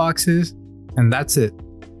cable boxes and that's it.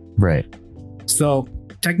 Right. So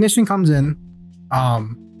technician comes in,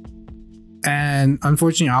 and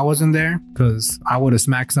unfortunately I wasn't there because I would have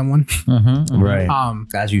smacked someone. Mm-hmm. Right.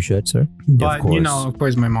 As you should, sir. But course. you know, of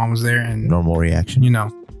course, my mom was there, and Normal reaction. you know,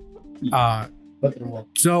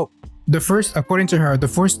 so according to her, the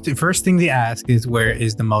first thing they ask is, where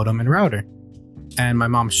is the modem and router? And my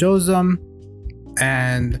mom shows them,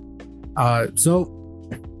 and so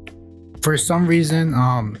for some reason,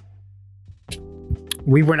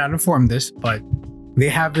 we were not informed this, but they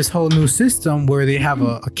have this whole new system where they have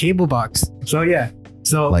a cable box. So yeah,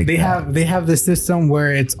 so Like they that. have the system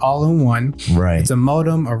where it's all in one. Right. It's a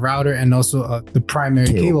modem, a router, and also the primary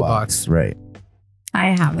cable box. Right. I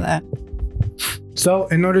have that. So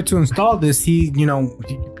in order to install this, he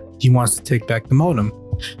wants to take back the modem,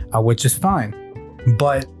 which is fine.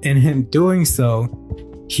 But in him doing so,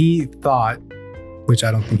 he thought, which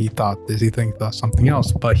I don't think he thought this, he thought something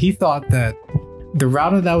else, but he thought that the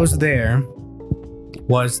router that was there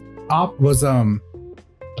was the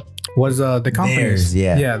company's. Theirs,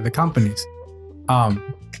 yeah. Yeah, the company's.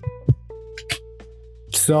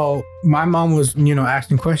 So my mom was,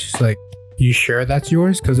 asking questions like, you sure that's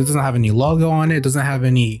yours? Because it doesn't have any logo on it. It doesn't have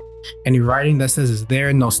any writing that says it's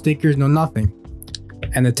there. No stickers, no nothing.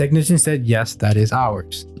 And the technician said, yes, that is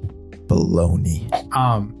ours. Baloney.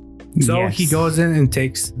 So Yes. he goes in and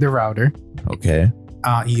takes the router. Okay.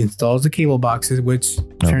 He installs the cable boxes, which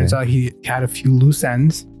turns out he had a few loose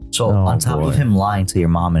ends. So Oh, on top boy. of him lying to your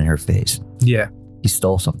mom in her face, Yeah, he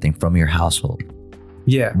stole something from your household.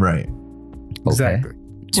 yeah, Right. Okay. exactly.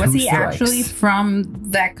 Was Two he strikes. actually from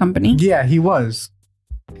that company? Yeah, he was.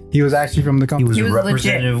 He was actually from the He company. was He a was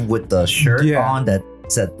representative with the shirt Yeah. on that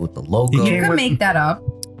said with the logo. He You came can with- make that up.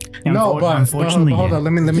 No, but unfortunately, hold on.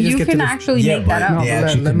 Let me just You get can to this. actually make that but up. No, they but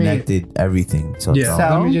actually let me- connected everything. So, Yeah,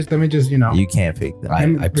 So- let me just you can't fake that. I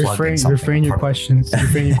plugged in something refrain your from- questions.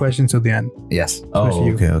 Refrain your questions till the end. Yes. Oh,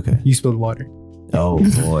 you. okay. You spilled water. Oh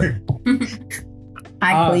boy.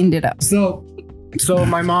 I cleaned it up. So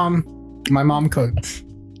my mom called.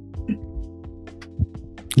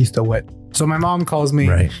 He's still wet. So my mom calls me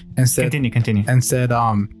Right. and said Continue. Sorry.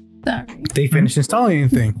 they finished installing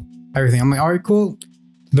everything. I'm like, all right, cool.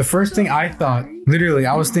 The first thing I thought, literally,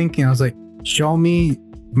 I was thinking, I was like, show me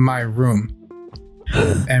my room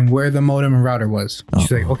and where the modem and router was.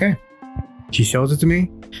 She's like, okay. She shows it to me,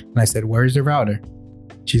 and I said, where's the router?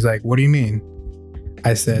 She's like, what do you mean?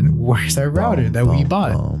 I said, where's our router that we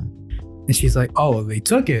bought? And she's like, oh, they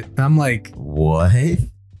took it. And I'm like, What?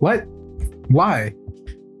 what? Why?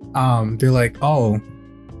 They're like, oh,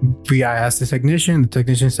 I asked the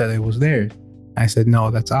technician said it was theirs. I said,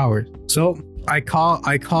 no, that's ours. So I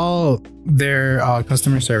call their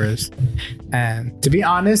customer service, and to be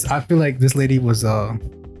honest, I feel like this lady was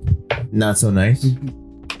not so nice,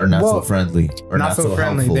 or not so friendly, or not so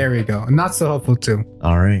friendly. Helpful. There we go. Not so helpful too.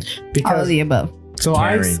 All right. Because All of the above. so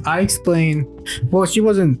I explained. Well, she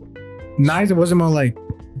wasn't nice. It wasn't more like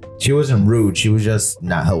She wasn't rude. She was just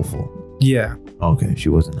not helpful. yeah. Okay, she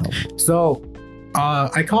wasn't helpful. So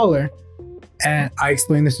I call her and I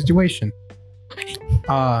explain the situation.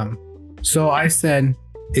 So I said,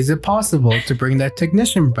 is it possible to bring that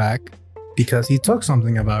technician back because he took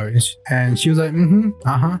something about it? And she was like,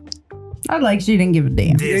 I like she didn't give a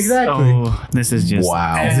damn. Exactly. Oh, this is just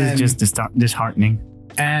Wow. This is just disheartening.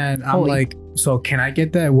 And I'm like, so can I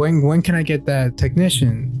get that? When can I get that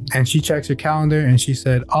technician? And she checks her calendar and she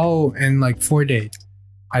said, oh, in like 4 days.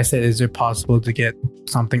 I said, is it possible to get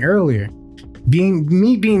something earlier? Being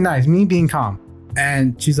nice, me being calm.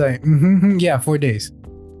 And she's like, yeah, 4 days.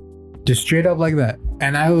 Just straight up like that.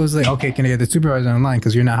 And I was like, okay, can I get the supervisor online?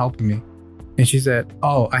 Because you're not helping me. And she said,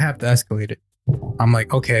 oh, I have to escalate it. I'm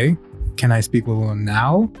like, okay, can I speak with them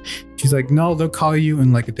now? She's like, no, they'll call you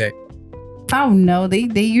in like a day. Oh no, they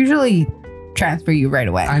usually transfer you right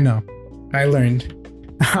away. I know. I learned.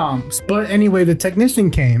 But anyway, the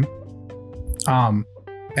technician came.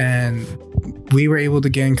 And we were able to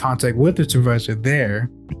get in contact with the supervisor there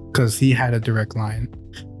because he had a direct line.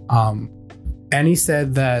 And he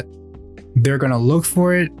said that they're gonna look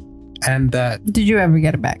for it, and that Did you ever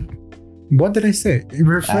get it back? what did I say?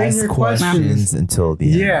 Refrain Ask your questions until the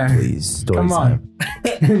Yeah. end, please. Story Come time.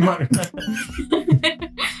 on.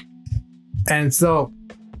 And so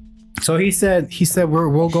he said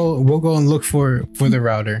we'll go and look for the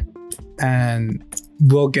router, and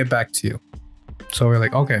we'll get back to you. So we're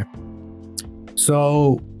like, okay.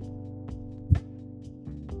 So,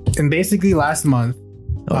 and basically last month,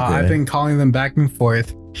 I've been calling them back and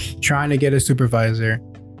forth, trying to get a supervisor,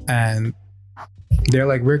 and they're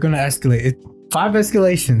like, we're gonna escalate it. 5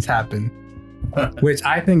 escalations happened, which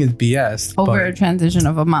I think is BS. Over but- a transition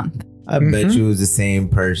of a month. I bet you it was the same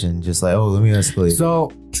person, just like, oh, let me escalate.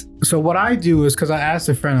 So what I do is, because I asked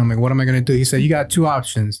a friend, I'm like, what am I gonna do? He said, you got 2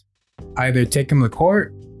 options: either take him to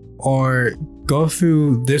court or go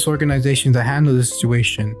through this organization to handle the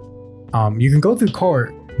situation. You can go through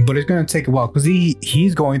court, but it's gonna take a while because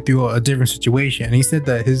he's going through a different situation, and he said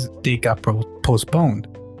that his date got postponed.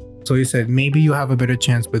 So he said maybe you have a better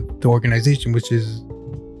chance with the organization, which is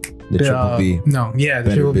the Triple B. No, yeah, the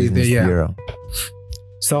Better Triple B. Business Yeah. Bureau.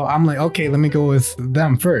 So I'm like, okay, let me go with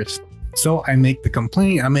them first. So I make the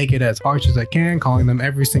complaint. I make it as harsh as I can, calling them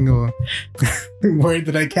every single word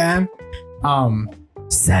that I can.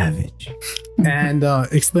 Savage. And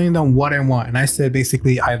explain them what I want. And I said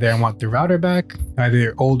basically either I want the router back,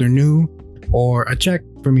 either old or new, or a check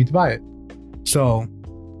for me to buy it. So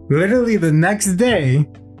literally the next day,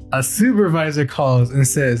 a supervisor calls and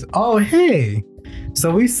says, oh, hey,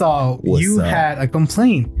 so we saw What's you up? had a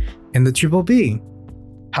complaint in the Triple B.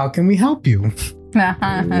 How can we help you?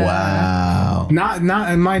 Wow. Not,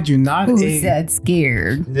 and mind you, not Who a said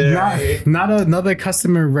scared? not another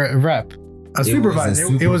customer rep. A supervisor.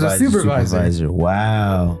 It was a supervisor.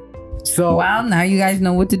 Wow. So Well, now you guys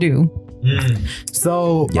know what to do.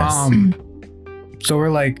 So Yes. So we're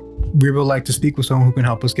like, we would like to speak with someone who can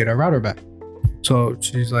help us get our router back. So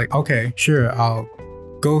she's like, okay, sure, I'll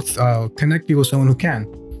connect you with someone who can.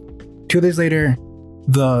 2 days later,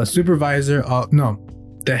 the supervisor,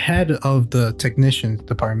 the head of the technicians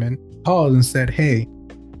department called and said, hey,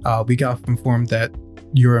 we got informed that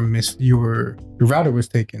your router was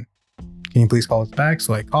taken. Can you please call us back?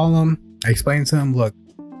 So I call him. I explain to him, look,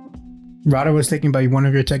 router was taken by one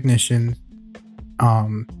of your technicians.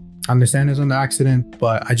 Understand there's an accident,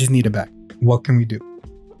 but I just need it back. What can we do?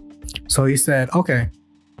 So he said, okay.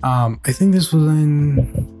 I think this was in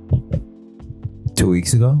 2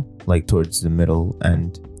 weeks ago, like towards the middle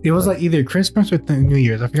end. it was like either Christmas or New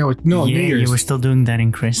Year's. I forgot what. No, yeah, New Year's. you were still doing that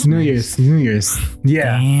in Christmas. New Year's.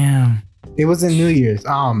 Yeah. Damn. It was in New Year's.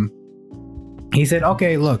 He said,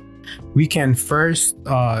 okay, look, we can first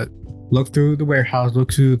look through the warehouse,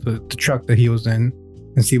 look through the truck that he was in,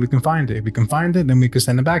 and see if we can find it. If we can find it, then we can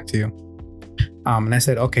send it back to you. And I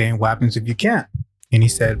said, okay, and what happens if you can't? And he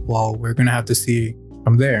said, well, we're gonna have to see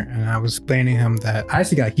from there. And I was explaining to him that I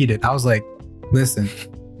actually got heated. I was like, listen,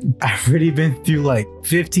 I've already been through like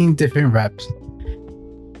 15 different reps.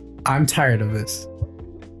 I'm tired of this.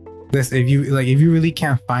 Listen, if you really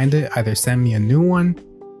can't find it, either send me a new one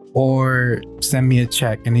or send me a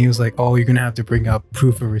check. And he was like, oh, you're gonna have to bring up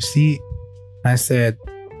proof of receipt. I said,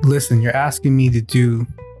 listen, you're asking me to do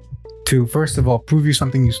to, first of all, prove you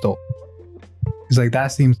something you stole. He's like, that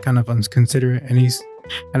seems kind of inconsiderate.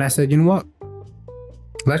 And I said, you know what?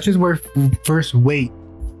 Let's just first wait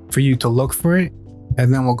for you to look for it,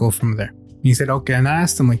 and then we'll go from there. He said, okay. And I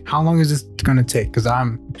asked him, like, how long is this gonna take? Because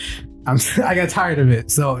I got tired of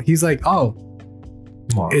it. So he's like, oh,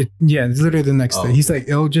 it's literally the next day. He's like,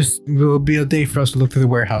 it'll be a day for us to look through the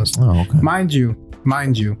warehouse. Oh, okay. Mind you,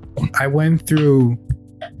 I went through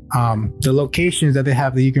the locations that they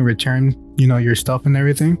have that you can return, your stuff and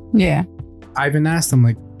everything. Yeah. I even asked them,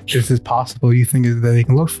 like, is this possible? You think that they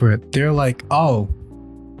can look for it? They're like, oh,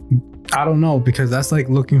 I don't know, because that's like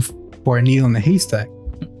looking for a needle in a haystack.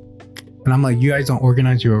 And I'm like, you guys don't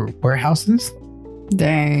organize your warehouses?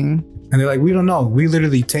 Dang. And they're like, we don't know. We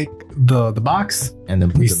literally take the box and then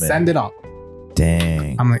we send it off.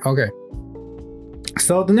 Dang. I'm like, okay.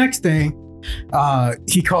 So the next day,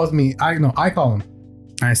 he calls me. I call him.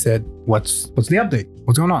 I said, what's the update?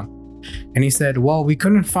 What's going on? And he said, well, we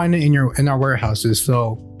couldn't find it in our warehouses.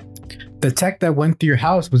 So the tech that went to your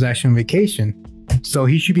house was actually on vacation. So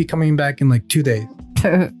he should be coming back in like 2 days,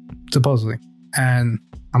 supposedly. And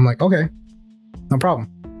I'm like, okay, no problem.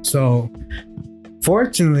 So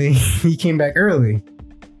fortunately, he came back early.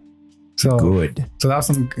 So good. So that was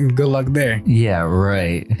some good luck there. Yeah,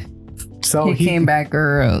 right. So he came back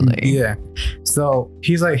early. Yeah. So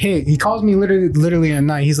he's like, hey, he calls me literally at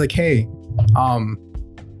night. He's like, hey,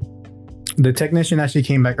 the technician actually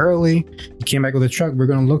came back early. He came back with a truck. We're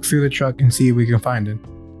going to look through the truck and see if we can find it.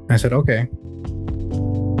 And I said, okay.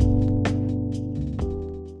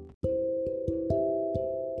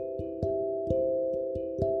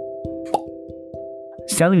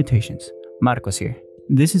 Salutations, Marcos here.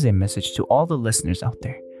 This is a message to all the listeners out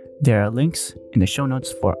there. There are links in the show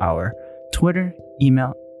notes for our Twitter,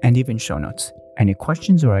 email, and even show notes. Any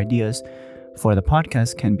questions or ideas for the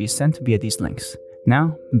podcast can be sent via these links.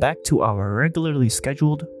 Now, back to our regularly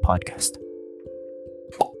scheduled podcast.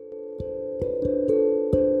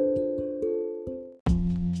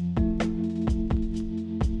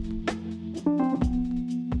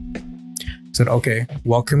 I said, okay,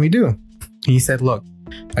 what can we do? He said, look,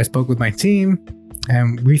 I spoke with my team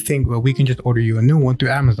and we think, well, we can just order you a new one through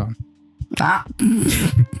Amazon.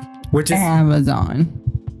 Which is Amazon.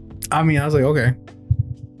 I mean, I was like, okay.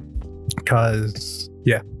 Cause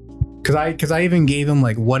I even gave him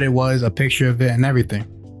like what it was, a picture of it and everything.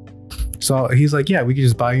 So he's like, yeah, we could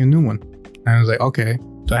just buy you a new one. And I was like, okay,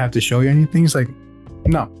 do I have to show you anything? He's like,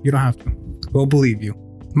 no, you don't have to. We'll believe you.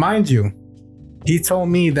 Mind you, he told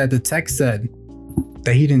me that the tech said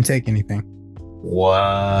that he didn't take anything.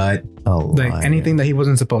 What? Oh, like anything that he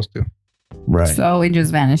wasn't supposed to. Right. So it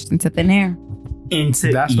just vanished into thin air.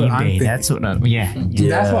 Into that's eBay. What I'm thinking. That's what Yeah.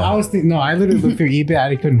 That's what I was thinking. No, I literally looked through eBay.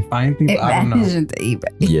 I couldn't find things. It I don't know. vanished into eBay.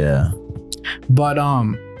 Yeah. But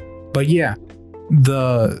yeah,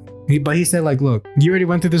 but he said, like, look, you already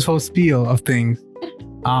went through this whole spiel of things.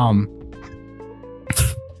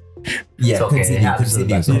 Yeah,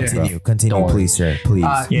 Okay, continue, please, sir. Please.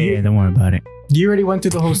 Don't worry about it. You already went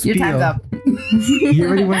through the whole spiel. Your time's up. You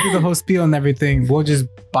already went through the whole spiel and everything. We'll just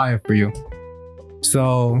buy it for you.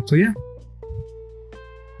 So yeah.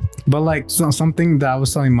 But like something that I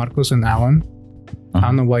was telling Marcos and Alan, I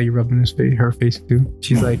don't know why you're rubbing her face too.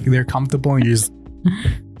 She's like, they're comfortable and you're just.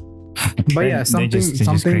 But yeah,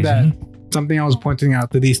 something I was pointing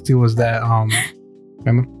out to these two was that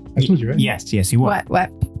remember I told you, right? Yes, you were.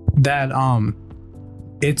 What? That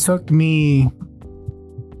it took me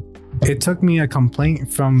a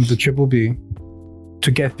complaint from the Triple B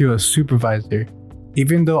to get through a supervisor,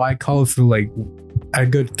 even though I called through like a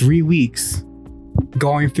good 3 weeks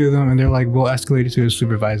going through them, and they're like, we'll escalate it to a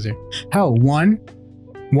supervisor. Hell, one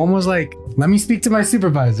was like, let me speak to my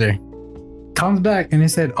supervisor. Comes back and it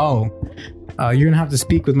said, oh, you're gonna have to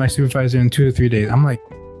speak with my supervisor in 2 to 3 days. I'm like,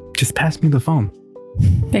 just pass me the phone.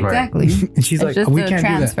 Exactly. And she's like, we can't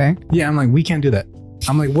transfer. do that. Yeah, I'm like, we can't do that.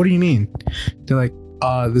 I'm like, what do you mean? They're like,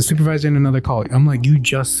 the supervisor in another call. I'm like, you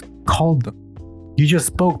just called them. You just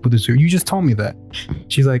spoke with the supervisor. You just told me that.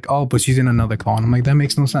 She's like, oh, but she's in another call. And I'm like, that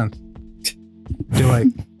makes no sense. They're like,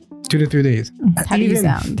 2 to 3 days. How do you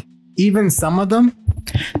sound? Even some of them,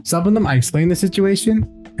 I explained the situation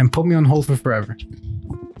and put me on hold for forever.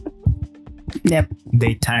 Yep.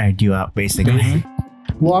 They tired you out, basically. Mm-hmm.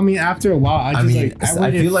 Well, I mean, after a while, I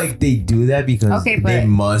feel like they do that because they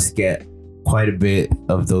must get quite a bit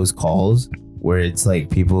of those calls where it's like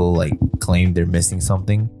people like claim they're missing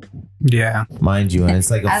something, Yeah. mind you, and it's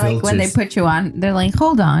like a I filter. like when they put you on. They're like,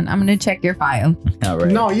 hold on, I'm gonna check your file. All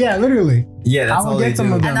right. No, yeah, literally. yeah, that's I will all get they some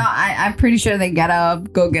do. of I them. know. I'm pretty sure they get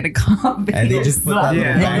up, go get a coffee. And they just put that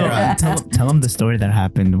Yeah. little background. Tell them the story that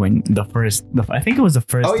happened when I think it was the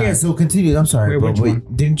first Oh time yeah, so continue. I'm sorry, Wait, bro. which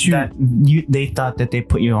Wait, didn't you? that they thought that they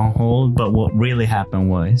put you on hold, but what really happened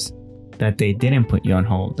was that they didn't put you on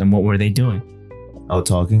hold. And what were they doing? Oh,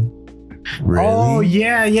 talking. Really? Oh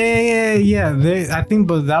yeah. I think,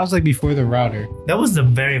 but that was like before the router. That was the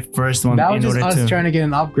very first one. That was in just order us to trying to get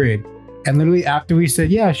an upgrade. And literally after we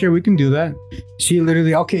said, yeah, sure, we can do that, she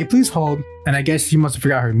literally, okay, please hold. And I guess she must have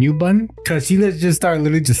forgot her mute button because she just started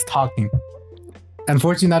literally just talking.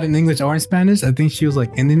 Unfortunately, not in English or in Spanish. I think she was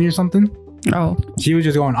like Indian or something. Oh, She was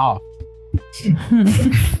just going off. she's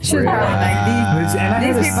probably like And I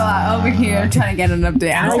these heard a- people are over here trying to get an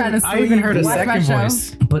update. I'm trying to sleep. I even heard a watch my second show.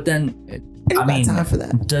 voice. But then, I mean, time for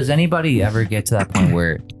that. does anybody ever get to that point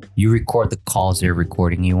where you record the calls they're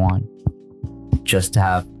recording you on, just to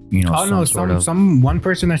have Oh no, one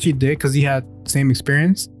person actually did because he had same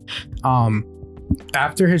experience.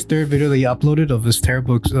 After his third video that he uploaded of his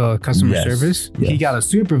terrible customer Yes, service, he yes. got a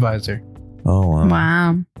supervisor. Oh wow.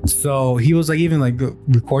 Wow. So he was like, even like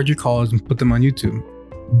record your calls and put them on YouTube.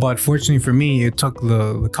 But fortunately for me, it took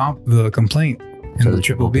the complaint and the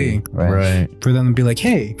triple B Right. for them to be like,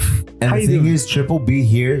 hey, And How the you thing doing? is, Triple B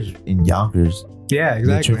here is in Yonkers. yeah, The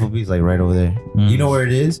exactly. Triple B is like right over there. You know where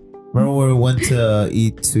it is? Remember when we went to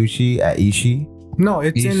eat sushi at Ishi? No,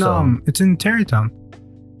 it's in Tarrytown.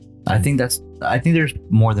 I think there's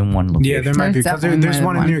more than one location. Yeah, there might be There's because there's definitely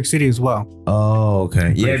one in one. New York City as well. Oh,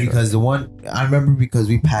 okay. Yeah, Pretty sure. because the one I remember because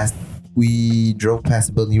we drove past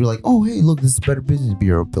the building. You were like, "Oh, hey, look, this is Better Business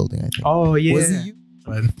Bureau building." I think. Oh yeah. Was it you?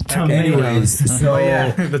 But, Anyways, so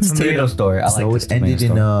the It's tomato store. I so like this it ended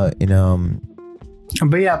tomato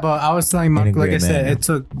store. But I was telling Mark, like I said, it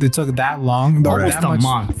took that long, or almost that a much,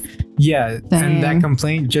 month. yeah, and that Dang.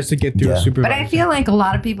 complaint just to get through Yeah. a supervisor. But I feel like a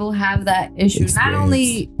lot of people have that issue. Not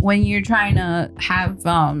only when you're trying to have,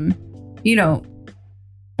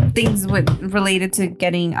 things related to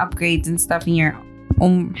getting upgrades and stuff in your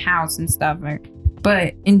own house and stuff,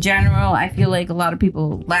 but in general, I feel like a lot of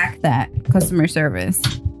people lack that customer service.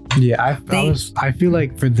 Yeah, I feel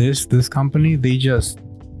like for this company, they just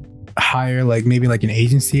hire like maybe like an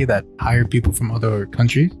agency that hire people from other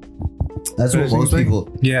countries. That's what It seems most like- people.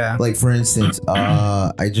 Yeah. Like for instance,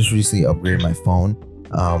 I just recently upgraded my phone,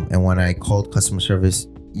 and when I called customer service,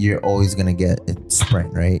 you're always gonna get it's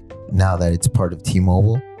Sprint, right? Now that it's part of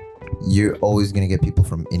T-Mobile, you're always gonna get people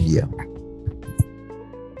from India.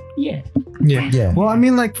 Yeah. Yeah. Yeah. Well, I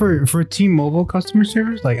mean, like for T-Mobile customer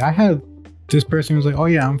service, like I had this person who was like, "Oh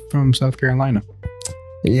yeah, I'm from South Carolina."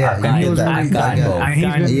 Yeah, I've gotten- you get that. I've gotten both. I've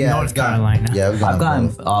gotten Yeah, North I've gotten- Carolina. Yeah, I've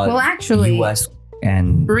gotten Well, actually, U.S.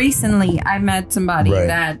 and recently I met somebody Right.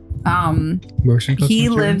 that Works in customer he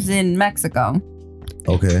service? lives in Mexico,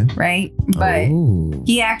 Okay. right? But Ooh.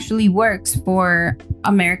 he actually works for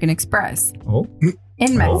American Express Oh,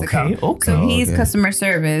 in Mexico. okay. So he's okay. customer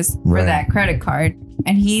service for Right. that credit card,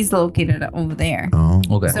 and he's located over there. Oh.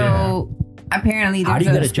 okay. So apparently, How do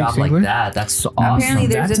there's you get a job like English? that? That's awesome. apparently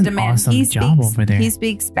there's That's a an demand. awesome he job speaks over there. he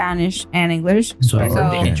speaks Spanish and English. So, So-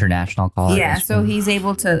 the international call. Yeah, so he's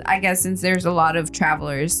able to. I guess since there's a lot of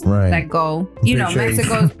travelers Right. that go, you know, Pretty sure-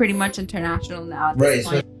 Mexico is pretty much international now. At this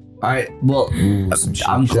Right. point. All right. Well, Ooh, some shit.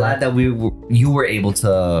 I'm glad that you were able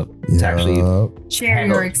to actually Yup. Share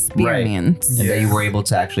handle- your experience. and that you were able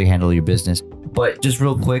to actually handle your business. But just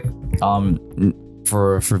real quick,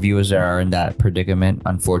 for viewers that are in that predicament,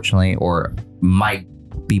 unfortunately, or might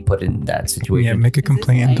be put in that Yeah, situation, make a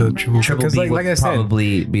complaint into Triple Triple because B would like I said,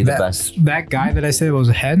 probably be the that- best. that guy that I said was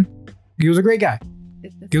a head, he was a great guy.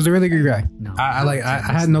 He was a really good guy. No. I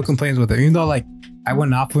had no complaints with him, even though like I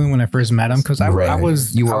went off with him when I first met him because I Right.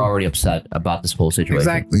 was You were already upset about this whole situation.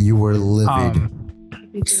 exactly. You were livid.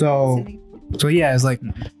 So yeah, it's like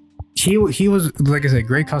he was like I said,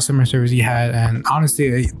 great customer service he had, and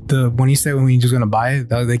honestly, when he said when he was just gonna buy it,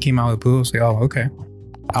 they came out with blue. I was like, oh okay.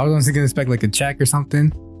 I was honestly gonna expect like a check or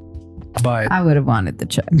something, but I would have wanted the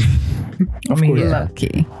check. I mean, course. yeah,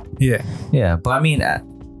 Lucky. yeah, yeah, but I mean,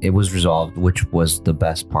 it was resolved, which was the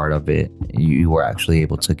best part of it. You were actually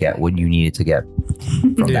able to get what you needed to get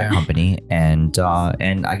from Yeah. that company, and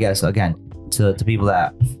I guess again to people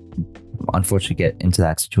that unfortunately get into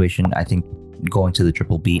that situation, I think going to the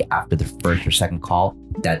Triple B after the first or second call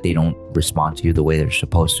that they don't respond to you the way they're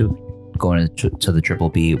supposed to, going to the Triple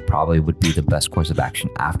B probably would be the best course of action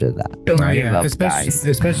after that. Don't Right, give yeah. up, especially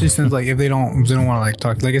guys. since like if they don't want to like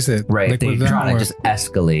talk, like I said, Right, like they're with them, trying or to just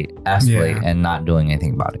escalate, Yeah. and not doing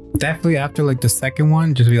anything about it. definitely after like the second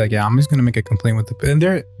one, just be like, yeah, I'm just gonna make a complaint with the and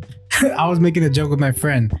they're I was making a joke with my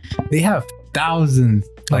friend. They have thousands,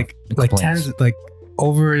 like complaints. tens, like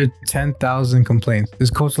over 10,000 complaints. This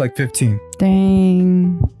coach like 15.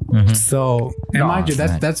 Dang. Mhm. So, and No, mind you,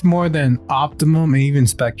 man. that's more than Optimum and even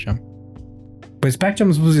Spectrum. But Spectrum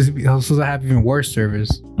is supposed to have even worse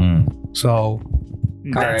service. Mm. So,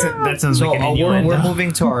 That sounds So like an we're innuendo.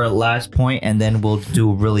 moving to our last point, and then we'll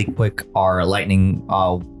do really quick our lightning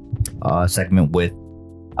segment with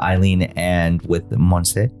Eileen and with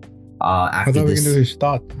Monse. I After thought we this, can do his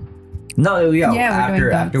thought. no, yeah,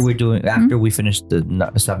 Yeah, we're doing after we finish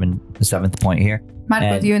the seventh point here. Marcos,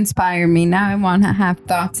 And- you inspire me. Now I want to have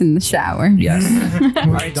thoughts in the shower. Yes. All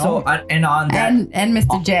Well, right. So and on that, And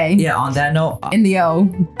Mr. J. yeah, on that note, In the O.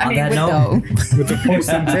 I On mean, that with note- the O. With the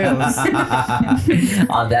poison tails.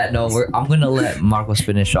 on that note, I'm gonna let Marcos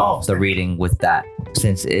finish off the reading with that,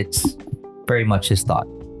 since it's very much his thought.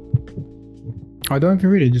 I don't even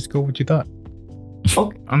read it. Just go with what you thought.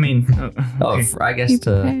 Okay. I mean, Oh, okay. I guess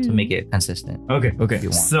to make it consistent. Okay. If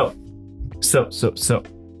you want. So, So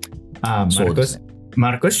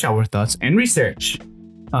Marcos shower thoughts and research.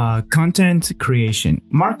 Content creation,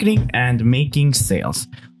 marketing, and making sales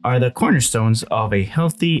are the cornerstones of a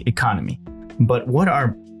healthy economy. But what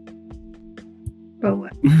are But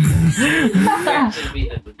what?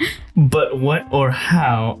 but what or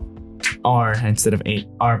how are instead of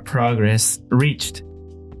our progress reached?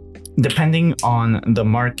 Depending on the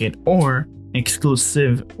market or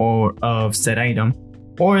exclusive or of said item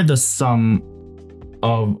or the sum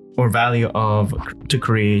of or value of to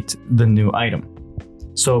create the new item.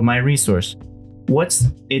 So my resource, what's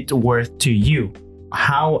it worth to you?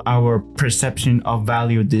 How our perception of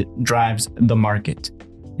value drives the market.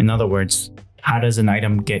 In other words, how does an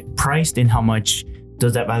item get priced and how much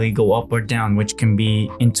does that value go up or down, which can be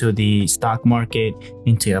into the stock market,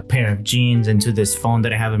 into a pair of jeans, into this phone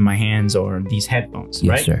that I have in my hands, or these headphones, yes,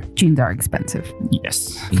 right? sir. Jeans are expensive.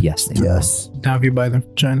 Yes. Yes. they are. Yes. Now if you buy them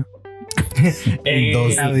from China. Hey,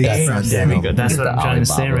 Those- hey, that's there we go. not That's what I'm trying to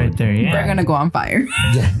say Alibaba. right there. Yeah. They're going to go on fire.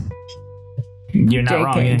 Yeah. You're not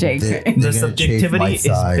wrong. Yeah. JK. They're The gonna chafe subjectivity my is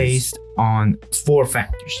size. based on 4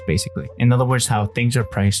 factors, basically. In other words, how things are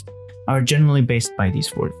priced are generally based by these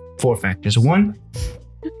four factors. 1,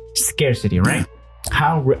 scarcity, right?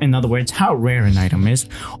 In other words, how rare an item is,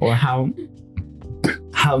 or how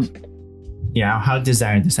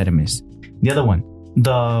desired this item is. The other one,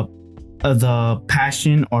 the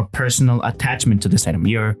passion or personal attachment to this item.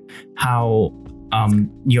 Your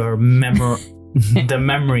the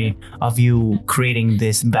memory of you creating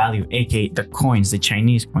this value, aka the coins, the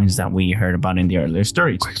Chinese coins that we heard about in the earlier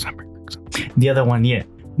stories. The other one, yeah,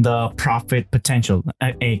 the profit potential,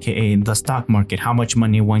 aka the stock market, how much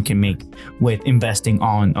money one can make with investing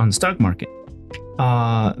on the stock market.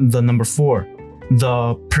 The number 4,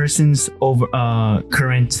 the person's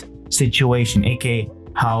current situation, aka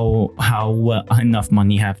how enough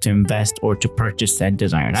money you have to invest or to purchase said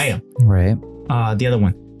desired item. Right. The other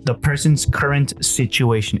one, the person's current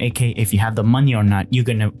situation, aka if you have the money or not, you're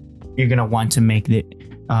gonna want to make it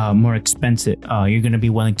more expensive. You're gonna be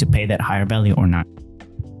willing to pay that higher value or not.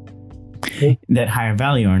 That higher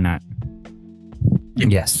value or not.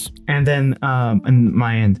 Yes. And then on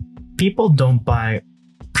my end, people don't buy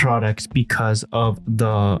products because of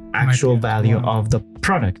the actual value of the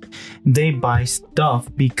product. They buy stuff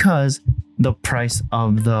because the price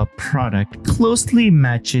of the product closely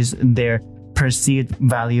matches their perceived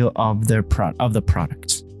value of the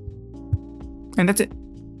products. And that's it.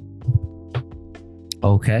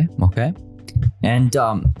 Okay. And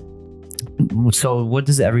so what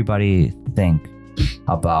does everybody think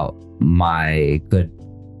about my good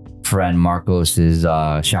friend Marcos's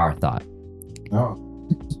shower thought? No,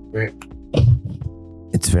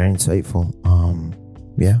 it's very insightful.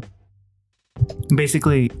 Yeah.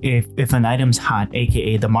 Basically, if an item's hot,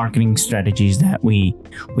 aka the marketing strategies that we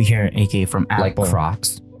hear, aka from Apple, Like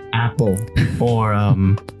Crocs, Apple, or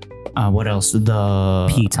what else? The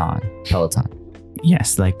Peloton.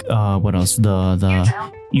 yes, like what else?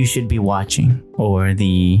 The you should be watching, or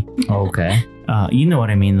the Okay. you know what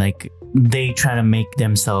I mean? Like they try to make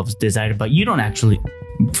themselves desired, but you don't actually,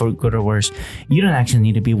 for good or worse, you don't actually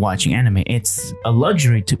need to be watching anime. It's a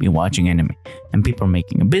luxury to be watching anime, and people are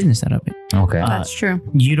making a business out of it. Okay. That's true.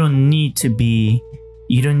 You don't need to be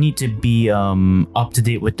up to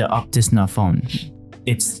date with the up to snuff phone.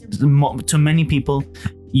 It's to many people,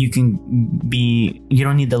 you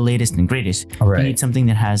don't need the latest and greatest. All You right. need something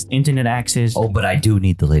that has internet access. Oh, but I do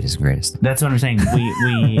need the latest and greatest. That's what I'm saying.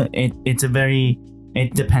 It's a very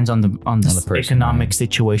it depends on the person, economic right.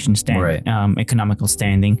 situation Right. economical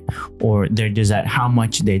standing, or their desire, how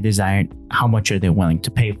much they desire, how much are they willing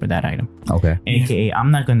to pay for that item. Okay. AKA,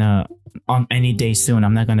 I'm not gonna on any day soon.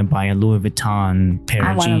 I'm not gonna buy a Louis Vuitton pair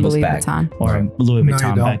I of want a jeans Louis bag. Vuitton. or a Louis No, you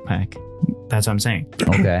Vuitton don't. backpack. That's what I'm saying.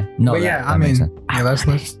 Okay. No, But that, yeah, that I makes mean, sense. yeah, let's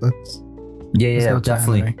Yeah, let's yeah, go to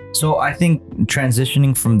definitely. anime. So I think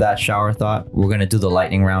transitioning from that shower thought, we're gonna do the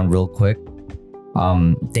lightning round real quick.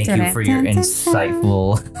 Thank you for your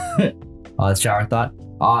insightful shower thought.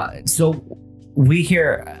 So we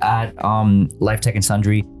here at Life Tech and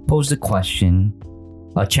Sundry posed a question,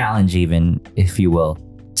 a challenge even, if you will,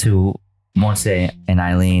 to Monse and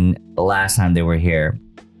Eileen the last time they were here.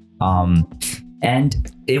 And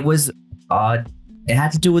it was it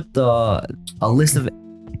had to do with a list of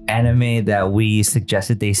anime that we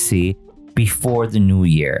suggested they see before the new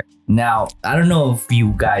year. Now, I don't know if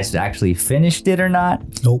you guys actually finished it or not.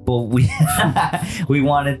 Nope. But we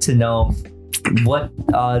wanted to know what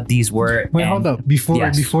these were. Wait, and- hold up. Before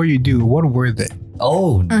Yes. before you do, what were they?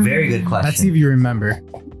 Oh, very good question. Let's see if you remember.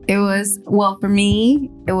 It was, well, for me,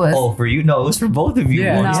 it was. Oh, for you? No, it was for both of you.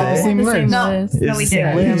 Yeah, Monse. it's the same list. No, It's no, the we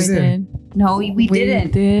same didn't. list. list. No, we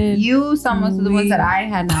didn't. Did. You, some of the ones that I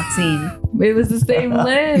had not seen. It was the same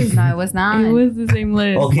list. No, it was not. It was the same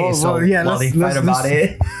list. Okay, Well, so well, yeah, while they let's- fight about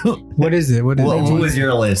it, What is it? What is well, it? who was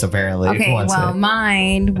your list apparently? Okay, Monse? well,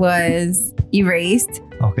 mine was Erased,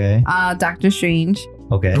 Okay. Doctor Strange.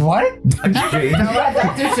 Okay. What? Strange.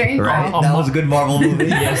 Doctor Strange. Right? That was a good Marvel movie.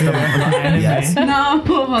 Yes. Yes. No,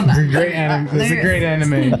 hold It's a on. great anime. It's a great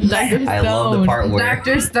anime. Dr. I love the Stone. part where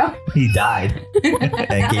Doctor Stone. he died and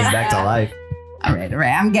came back to life. All right.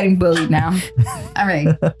 I'm getting bullied now. All right.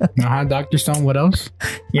 Dr. Stone. What else?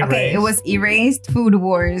 Okay, it was Erased, Food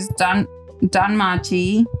Wars, Don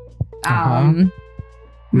Machi, Uh-huh. Mr.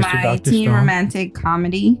 my Dr. teen Stone. romantic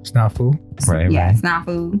comedy. Snafu. Right. Yeah,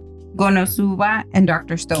 Snafu, Gonosuba, and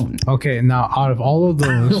Dr. Stone. Okay, now out of all of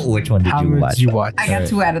those, Which one did how you many watch? did you watch? I got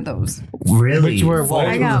 2 out of those. Really? Which were- Fall-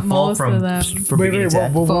 I got fall most from, of them. From Wait, beginning wait, to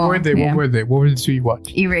end? what were they? Yeah. What were they? What were the two you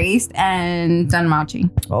watched? Erased and Don Machi.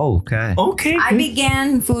 Oh, okay. Okay. I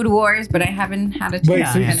began Food Wars, but I haven't had a chance Wait, to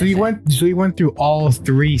so, finish so you it. went through all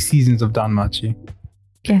 3 seasons of Danmachi.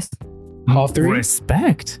 Yes. All 3?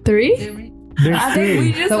 Respect. 3? There's I think 3.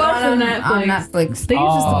 we just The watched one on on Netflix. Netflix. I think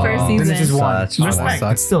it's just the first Oh, season. then it's just one. that's Oh, fine. that Respect.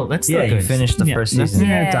 sucks. That's still Yeah, you good. finished the first season.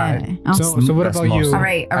 Yeah, it died. So what That's about you? most- All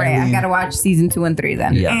right. I Eileen? gotta watch season 2 and 3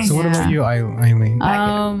 then. Yeah. So what about you, Eileen?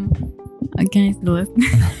 Can I see the list?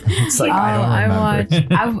 It's like, I don't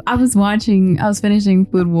remember. I was finishing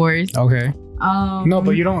Food Wars. Okay. No,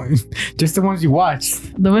 but you don't. Just the ones you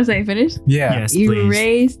watched. The ones I finished? Yeah. Yes, please.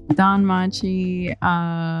 Erased, Don Machi,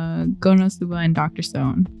 Gonosuba, and Dr.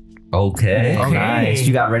 Stone. Okay. Okay. Nice.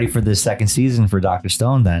 You got ready for the second season for Dr.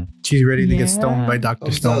 Stone then. She's ready to get Yeah. stoned by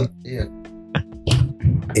Dr. Stone. Yeah.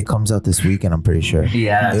 It comes out this weekend, I'm pretty sure.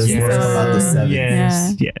 Yeah. It was supposed to come out the 7th.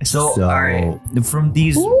 Yes. Yes. So, So- all right. From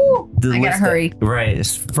these, Ooh, the I gotta list hurry. Right.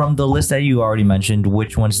 From the list that you already mentioned,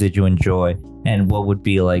 which ones did you enjoy, and what would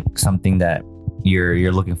be like something that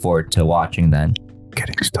you're looking forward to watching then?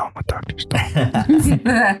 Getting stoned with Dr.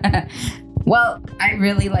 Stone. Well, I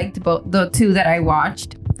really liked both the 2 that I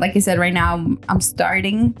watched. Like I said, right now I'm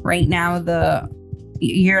starting right now the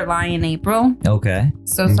Year Lie in April. Okay.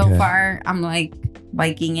 So Okay. far I'm like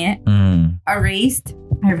liking it. Mm. Erased,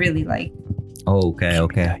 I really like. Okay.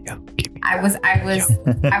 Okay. I was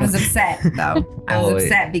upset though. I was Oh,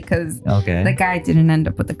 upset because Okay. the guy didn't end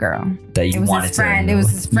up with the girl. that you It was wanted his friend. to. It was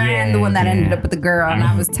his friend, the one that ended up with the girl, and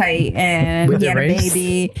I was tight, and With he had a Erased?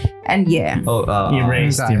 baby, and yeah. Oh,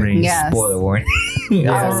 Erased. Sorry. Erased. Yes. spoiler warning.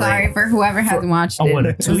 Oh, sorry for whoever hasn't watched Oh, it. what, a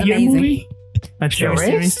It was 2-year amazing. movie? A 2-year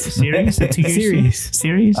Erased? series? A 2-year Series.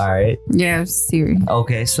 series? All right. Yeah, it was serious.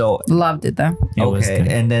 Okay. So Loved it though. It was okay,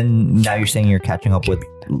 good. and then now you're saying you're catching up with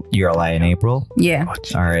Your Lie in April. Yeah,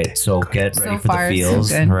 All right, so get So ready for far, the so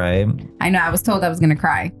feels, good. right? I know. I was told I was gonna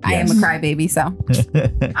cry. I am a Yes. crybaby,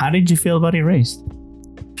 so How did you feel about Erased?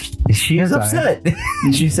 She is That's upset.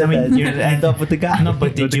 She said I mean, that you end up with the guy. No,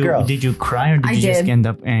 but with the girl. did you cry or did I you just did. end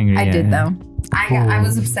up angry? I Yeah, did yeah. though. I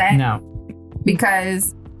was upset Now,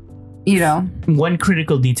 because, you know, one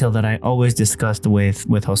critical detail that I always discussed with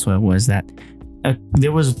Josue was that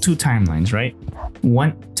there was 2 timelines, right?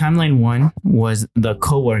 Timeline 1 was the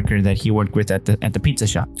coworker that he worked with at the pizza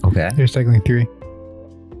shop. Okay. There's technically 3.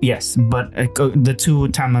 Yes, but the 2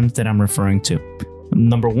 timelines that I'm referring to.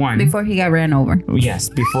 Number 1. before he got ran over. Yes,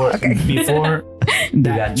 before Okay. before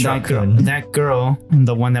got truck that girl, in. that girl,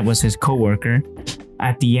 the one that was his coworker,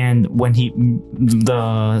 at the end when he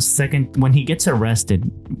gets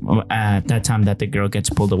arrested at that time that the girl gets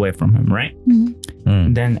pulled away from him, right?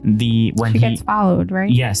 Then when she he gets followed, right?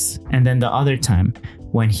 yes, and then the other time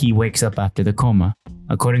when he wakes up after the coma,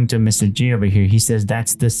 according to Mr. G over here, he says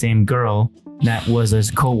that's the same girl that was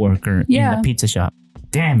his co-worker in the pizza shop.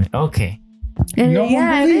 Damn it. Okay. No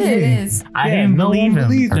one believes it me. is. I didn't no believe one him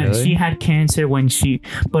believes that it. she had cancer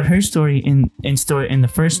but her story in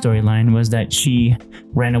the first storyline was that she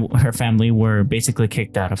her family were basically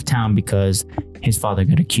kicked out of town because his father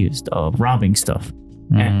got accused of robbing stuff.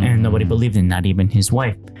 And nobody believed him, not even his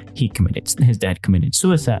wife. His dad committed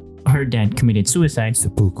suicide. Her dad committed suicide.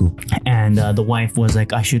 Seppuku. And the wife was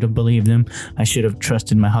like, I should have believed him. I should have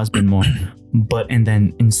trusted my husband more. And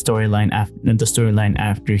then in the storyline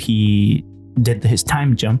after he did his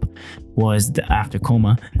time jump was after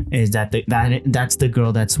coma, is that's the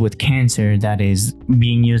girl that's with cancer that is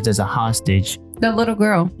being used as a hostage. The little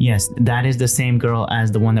girl. Yes, that is the same girl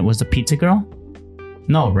as the one that was the pizza girl.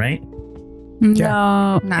 No, right?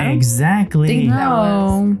 No. Exactly. Think that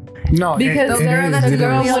was. No, Because The girl that the took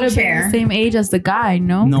girl the would have been wheelchair. the same age as the guy,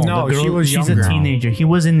 no? No, No, the girl, she was she's younger. a teenager. He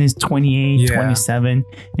was in his 28, Yeah. 27,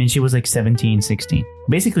 and she was like 17, 16.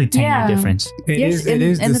 Basically 10-year difference. it is in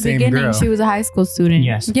the the same beginning, girl. she was a high school student.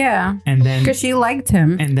 Yes. Yeah. And then Because she liked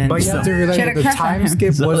him. But you have to realize She had that a the crush on time him.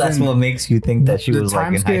 skip So that's wasn't. what makes you think that she the was like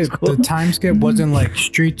time in high skip. school. The time skip wasn't like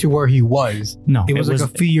straight to where he was. no, It was like a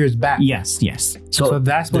few years back. yes. So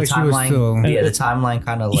that's the why she was timeline- still. Yeah, the timeline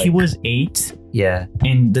kind of like He was 8, yeah.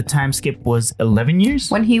 and the time skip was 11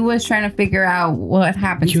 years. When he was trying to figure out what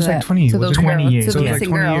happened He was to, like 20. to Was those it 20 girls, years? to So the it was like missing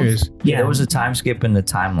 20 girls. years. Yeah, there was a time skip in the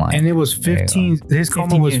timeline. And it was There you 15. His coma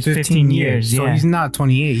 15 was years, 15 years. So yeah. he's not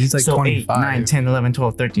 28. He's like So 25. 8, 9, 10, 11,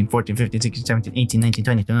 12, 13, 14, 15, 16, 17, 18, 19,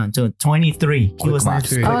 20, 21, 23. He Quick was maths,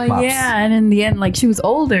 quick Oh maths. yeah, and in the end, like she was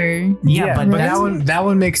older. Yeah, but that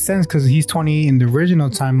one makes sense because he's 28 in the original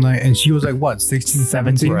timeline, and she was like what, 16,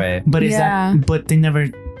 17? Right. But is Yeah. that? But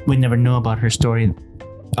we never know about her story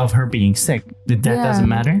of her being sick. That Yeah. doesn't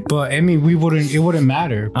matter. But I mean, it wouldn't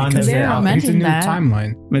matter Oh, because they don't it's a mention new that.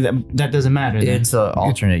 timeline. But that doesn't matter. Then. It's an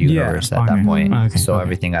alternate universe at that alternate. point. Okay, So okay.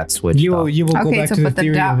 everything got switched You up. will go Okay, back so to the but the,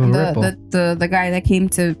 theory doc- of a ripple. the guy that came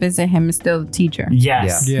to visit him is still the teacher.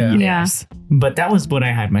 Yes. Yeah. Yes. But that was what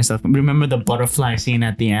I had myself. Remember the butterfly scene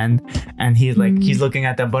at the end, and he's like he's looking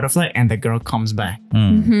at that butterfly, and the girl comes back.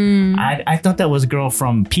 Mm-hmm. I thought that was girl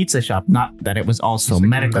from Pizza Shop, not that it was also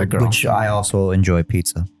medical girl. Which I also enjoy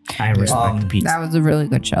pizza. I respect pizza. That was a really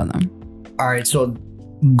good show, though. All right, so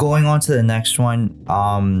going on to the next one,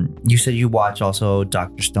 you said you watch also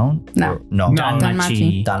Dr. Stone? No. Or- no. No.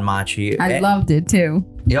 Danmachi. Danmachi. I loved it too.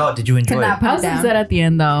 Yo, did you enjoy Could not it? put I it was down. upset at the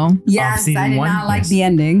end though. Yes, season I did 1? not like Yes. the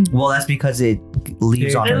ending. Well, that's because it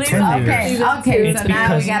leaves Yeah, on it a leaves- cliffhanger. Okay, Season okay. two. It's So now we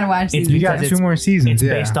because- gotta watch it's season You two. got because 2 more seasons. It's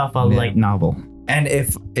yeah. based off a Yeah. light novel. And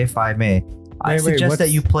if I may, I Wait, suggest that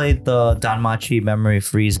what's- you play the Danmachi Memory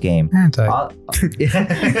Freeze game. Anti. I'll-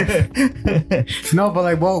 No, but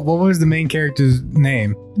like, what was the main character's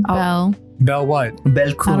name? Belle. Bell what?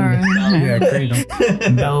 Belkun. I don't know. Yeah,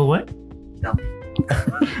 Kratom. Bell what?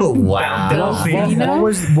 Wow. Bell-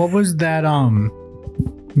 What was that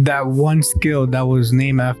that one skill that was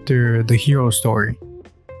named after the hero story?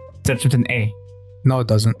 Starts with an A. No, it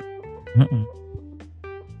doesn't. Mm-mm.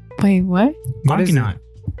 Wait, what? What is it? Argonaut.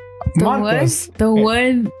 The Marcos. what? The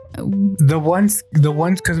one. The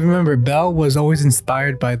ones, because remember, Bell was always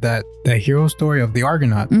inspired by that hero story of the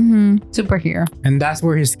Argonaut, Mm-hmm. Superhero. and that's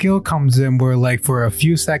where his skill comes in. Where like for a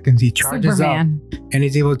few seconds he charges Superman. up and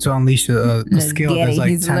he's able to unleash a Let's skill get that's it. like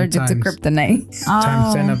He's 10 allergic times, to kryptonite.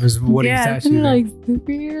 times 10 of his what he's yeah, actually. isn't it like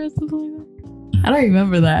superhero or something like that? I don't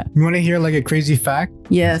remember that. You want to hear like a crazy fact?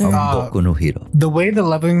 Yes. Boku no Hero. The way the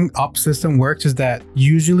leveling up system works is that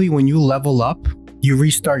usually when you level up, you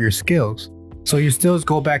restart your skills. So your skills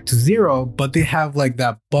go back to 0, but they have like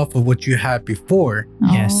that buff of what you had before.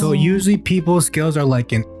 Yes. So Oh. usually people's skills are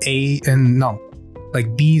like an A and no,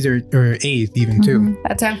 like B's or A's even too. Mhm.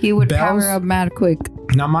 That's how he would Bells- power up mad quick.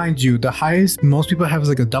 Now, mind you, the highest most people have is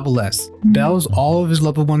like a double S. Bell's all of his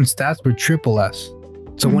level 1 stats were triple S.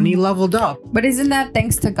 So when he leveled up, But isn't that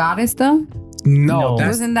thanks to Goddess though? no, No. that's,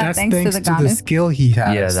 Wasn't that that's thanks to thanks the to the goddess? skill he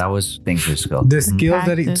has. Yeah, that was thanks to skill. the skills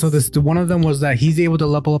that he. Practice. So this one of them was that he's able to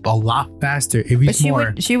level up a lot faster if But he's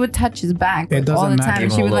more. she would touch his back It like, doesn't all the matter. time.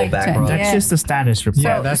 Give She him a would little like back touch. rub. That's just a status report.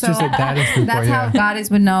 Yeah, that's just a status report, That's how yeah.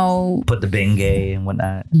 Goddess would know. Put the Bengay and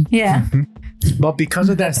whatnot. Yeah. But because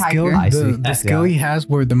of that The skill, tiger. I see. the skill he has,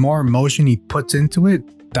 where the more emotion he puts into it,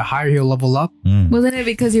 the higher he'll level up. Wasn't it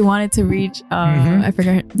because he wanted to reach? Mhm. I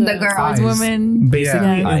forgot The girl. woman.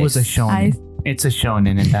 Basically, Yeah. it was a Ice. shonen. Ice. It's a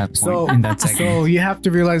shonen in that point. So, in that segment. so you have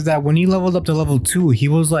to realize that when he leveled up to level 2, he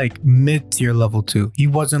was like mid-tier level 2. He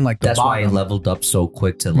wasn't like the That's why he bottom. leveled up so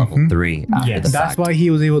quick to level Mhm. 3 after Yes. the That's fact. why he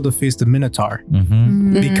was able to face the Minotaur.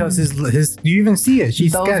 Mm-hmm. Because his you even see it.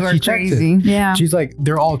 She's Those scared. were She checked it. crazy. Yeah. She's like,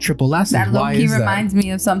 they're all triple S's. That low Why key is that? reminds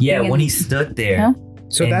me of something. Yeah, in- when he stood there Huh?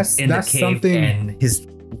 So that's in the cave something. and his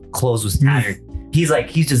clothes was tattered. He's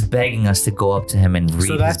just begging us to go up to him and read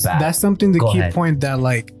So his back. that's something to Go keep ahead. point that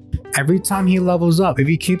like every time he levels up, if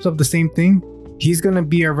he keeps up the same thing, he's gonna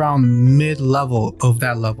be around mid-level of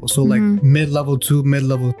that level. So like Mhm. mid-level 2,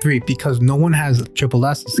 mid-level 3, because no one has triple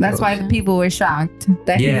S skills. That's why the people were shocked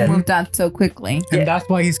that Yeah. he moved on so quickly. And that's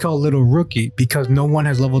why he's called Little Rookie, because no one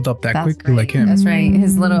has leveled up that That's quickly right. like him. That's right.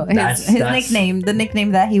 His little That's- his that's- nickname, the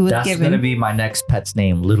nickname that he was That's given. gonna be my next pet's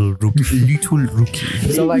name, Little Rookie. Little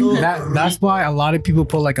Rookie. So like that's why a lot of people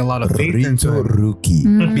put like a lot of faith into Rito it Rookie.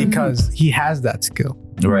 Mhm. because he has that skill.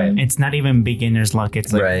 Right. It's not even beginner's luck.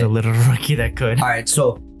 It's like Right. the little rookie that could. All right.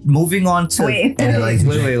 So moving on to Wait. And like,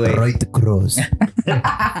 Wait. right across.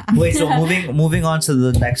 Wait. So moving on to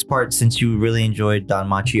the next part. Since you really enjoyed Don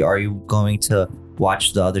Machi, are you going to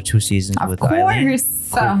watch the other 2 seasons Of with Eileen?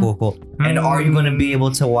 course. Cool. And are you going to be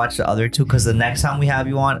able to watch the other 2? Because the next time we have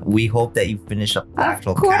you on, we hope that you finish up the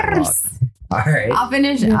actual Of catalog. course. All right. I'll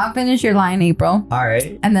finish your line, April. All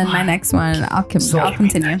right. And then my next one, I'll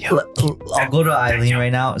continue. I'll go to Eileen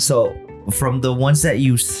right now. So, from the ones that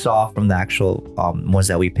you saw from the actual ones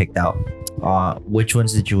that we picked out, which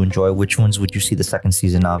ones did you enjoy? Which ones would you see the second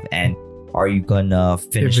season of? And are you gonna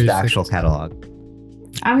finish Every the actual second catalog?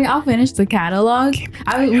 I mean, I'll finish the catalog.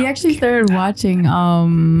 We actually started watching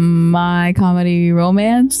My Comedy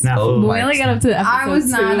Romance. Snafu. Oh, But my we only got up to episode I was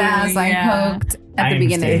not 2. as like Yeah. hooked I at the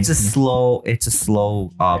beginning. understand. It's a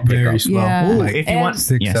slow Very pickup. slow. Yeah. Ooh, Like if you And- want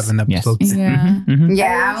 6-7 yes. episodes. Yeah. Mhm.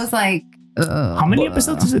 Yeah, I was like, How many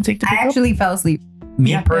episodes does it take to pick I actually fell asleep.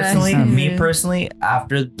 Me Yeah. personally,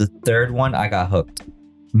 after the third one, I got hooked.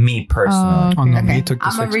 Me personally. Oh no, Okay, he took the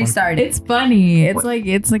I'm gonna 6th one. restart it. It's funny. It's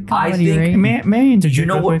like comedy, think- right? up? May I interject You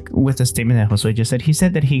know real what- quick with a statement that Josue just said? He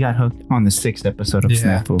said that he got hooked on the 6th episode of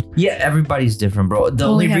Yeah. Snafu. Yeah, everybody's different, bro. The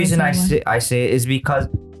Oh, only yeah, reason the same I say it is because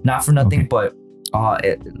not for nothing, Okay. but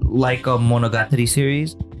like a Monogatari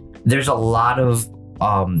series, there's a lot of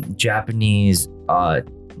Japanese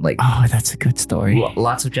like Oh, that's a good story.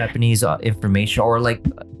 lots of Japanese information or like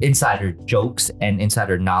insider jokes and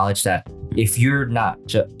insider knowledge that if you're not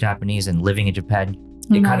Japanese and living in Japan,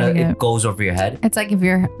 I'm it not kind of gonna it get- goes over your head. It's like if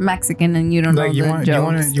you're Mexican and you don't know Like the you want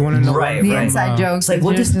jokes. you want to know Right, the right. inside jokes. It's like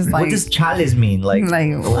what you're does just what does chales mean? Like,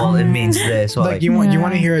 well, it means this. Or like you want Yeah.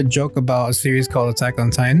 to hear a joke about a series called Attack on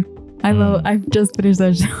Titan? I've just finished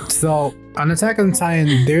that show. So on Attack on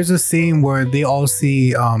Titan, there's a scene where they all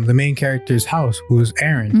see the main character's house, who's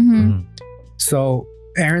Aaron. Mm-hmm. Mhm. So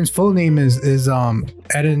Aaron's full name is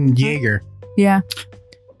Eden Yeager. Yeah.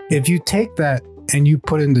 If you take that and you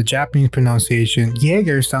put in the Japanese pronunciation,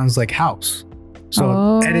 Jaeger sounds like house. So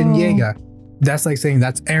Oh. Eden Yeager, that's like saying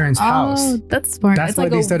that's Aaron's house. Oh, that's smart. That's it's why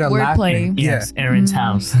like they a started wordplay. laughing. Yes, Aaron's Mm.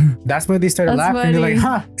 house. That's why they started That's laughing. They're like,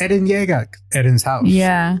 funny. huh, Eden Yeager, Eden's house.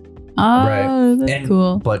 Yeah. Oh, Right. that's And-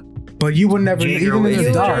 cool. But But you would never, Jaeger even in is the a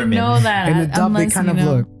You dub, German. wouldn't know that in the dub, they unless kind you of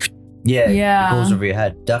know. look. yeah, Yeah. it goes over your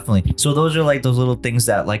head, definitely. So those are like those little things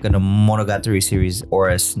that, like in a Monogatari series or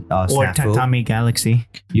a Or Snafu, Tatami Galaxy.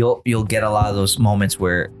 you'll get a lot of those moments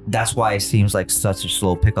where that's why it seems like such a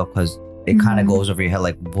slow pickup because it kind of Mhm. goes over your head.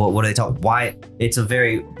 Like, what are they talking? Why? It's a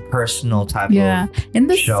very personal type Yeah. of. In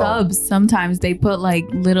the show. subs, sometimes they put like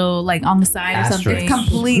little like on the side or something. Asterisks.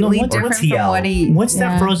 completely No, what- different or TL. from what he. What's Yeah.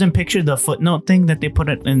 that frozen picture, the footnote thing that they put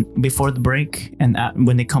it in before the break and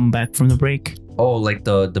when they come back from the break? Oh, like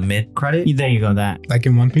the mid credit. There you go, that. Like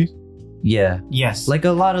in One Piece. Yeah, Yes. like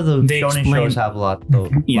a lot of the They shonen explain- shows have a lot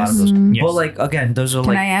of Yes. those. Mhm. Yes. But like again, those are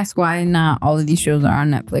Can I like ask why not all of these shows are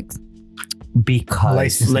on Netflix? because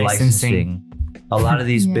Licensing. licensing. A lot of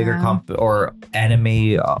these bigger Yeah. or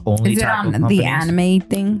anime only Is it type on of the companies. anime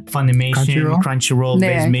thing? Funimation, Crunchyroll? Crunchyroll,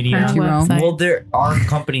 There, Viz Media, Crunchyroll. Website. Well, there are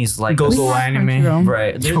companies like Go us- Go Anime. Crunchyroll.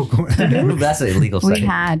 right? That's an illegal We site,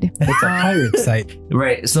 had. It's a pirate site.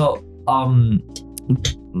 right? So,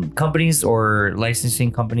 companies or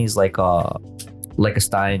licensing companies like a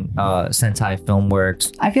Sentai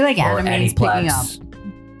Filmworks I feel like or anime is picking up Aniplex.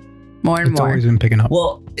 more and It's more. always been picking up.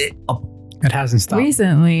 Well, It hasn't stopped.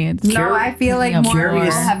 Recently, it's No, I feel like more Curious-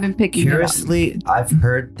 people have been picking it up. curiously, I've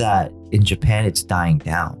heard that in Japan it's dying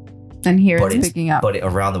down, And here but it's picking up. but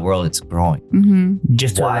around the world it's growing. hmm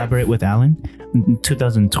Just to Why? elaborate with Alan, in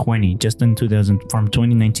 2020, just in 2000, from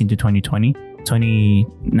 2019 to 2020,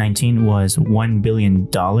 2019 was $1 billion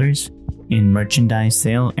in merchandise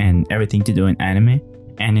sale and everything to do in anime.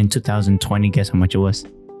 And in 2020, guess how much it was?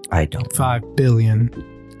 I don't. 5 billion.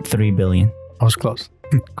 3 billion. I was close.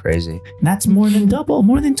 Crazy. That's more than double,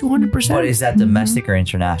 more than 200%. But is that domestic or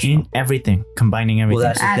international? In everything, combining everything. Well,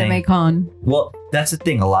 that's the Anime thing. con. Well, that's the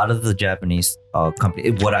thing. A lot of the Japanese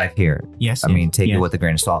company, what I hear, yes. I mean, take it with a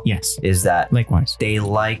grain of salt, Yes. is that Likewise. they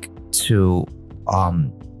like to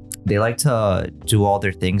do all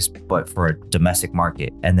their things, but for a domestic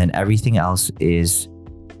market, and then everything else is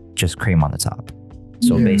just cream on the top.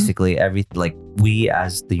 So Yeah. basically, like we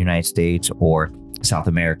as the United States or South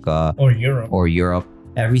America Or Europe.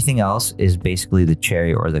 everything else is basically the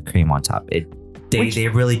cherry or the cream on top. They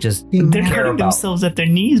really just They're care cutting about. themselves at their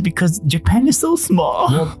knees because Japan is so small.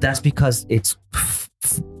 Well, that's because it's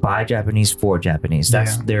by Japanese for Japanese.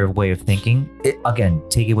 That's Yeah. their way of thinking. Again,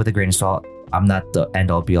 take it with a grain of salt. I'm not the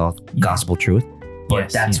end all be all gospel truth, but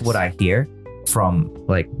Yes, that's yes. what I hear from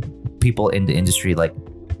like people in the industry. Like,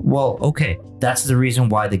 well, okay, that's the reason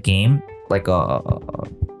why the game, like a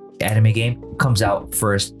anime game, comes out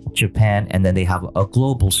first Japan, and then they have a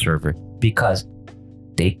global server because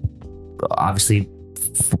they obviously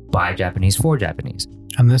buy Japanese for Japanese.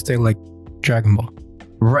 Unless they like Dragon Ball.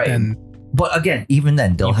 Right. Then But again, even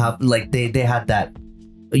then, they'll have like they had that.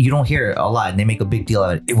 You don't hear it a lot, and they make a big deal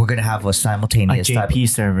out of it. We're gonna have a A simultaneous type. JP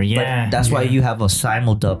server, yeah. But that's why Yeah. you have a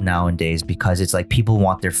simuldub nowadays, because it's like people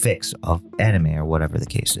want their fix of anime or whatever the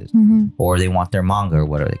case is, or they want their manga or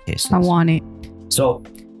whatever the case is. I want it. So,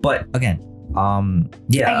 but again,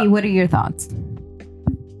 yeah, Hey, what are your thoughts?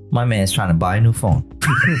 my man's trying to buy a new phone.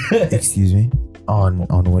 Excuse me. On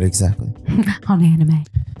what exactly? On anime.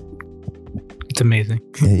 it's amazing.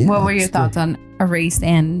 Yeah, What were your it's thoughts on Erased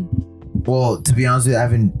and good. Well, to be honest with you, I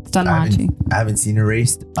haven't seen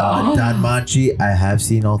Erased. Danmachi, I have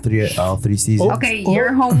seen all three seasons. Okay,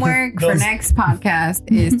 your homework for Those- next podcast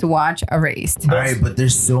is to watch Erased. All right, but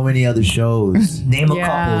there's so many other shows. Name a Yeah.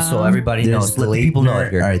 couple so everybody There's knows. Let the people know Gleipnir.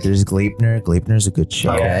 it here. All right, there's Gleipnir. Gleipnir's a good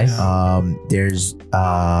show. Okay. There's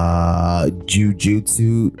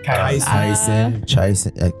Jujutsu Kaisen.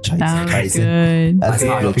 That was Kaisen. good. That's I a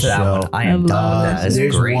caught up good to that show. one. I am I done love with that. That's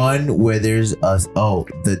There's great. one where there's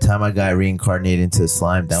the time I got reincarnated into a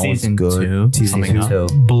slime. That Season one's good. 2 Season coming two.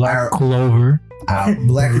 up. Black Our- Clover.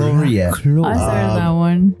 Black Clover, yeah. I started that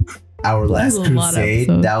one. Our Last There's a lot of Crusade.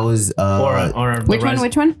 episodes. That was Or the Which one? rise,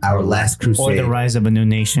 Which one? our Last Or Crusade. the rise of a new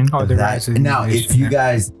nation. Oh, the Rise of Now, the if Nation, you yeah.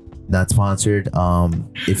 guys not sponsored,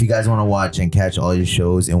 if you guys want to watch and catch all your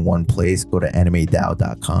shows in one place, go to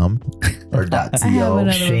animedao.com or I have .to.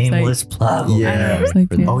 another Shameless plug. Yeah. Website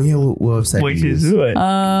too. Oh yeah, what website? Which do you is use? what?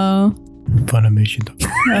 Funimation.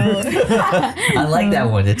 I like that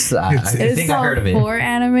one. It's I It's think I heard of it. For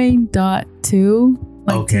anime.2.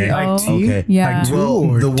 Like Okay. TO. Like T? Okay. Yeah. Like Well,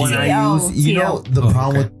 Or the one I TO. use, you know, the Oh,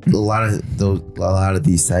 problem okay. with a lot of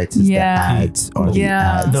these sites is Yeah. the ads or the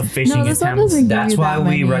Yeah. ads. The phishing No, this one attempts. doesn't give That's you why that we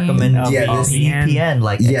many. recommend Yeah, the this- VPN.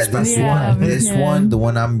 Like Yeah, express this Yeah, one, VPN.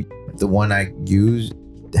 the one I use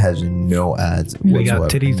has no ads They got whatsoever.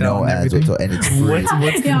 titties No out and ads everything. whatsoever, and it's free.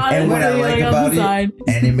 What's Yeah, And what I literally, like on about the it- side.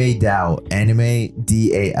 Anime DAO, anime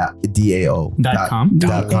DAO .com?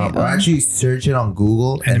 .com. Or actually search it on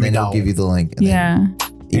Google and Anime then it'll DAO. give you the link. And then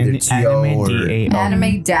Yeah. either And TO anime or DAO.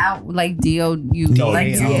 Anime doubt, like D-O-U. no, like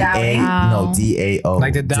DAO. you're doubting. Wow. DAO.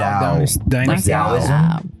 Like the Dynasty.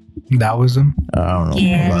 Taoism. Taoism. I don't know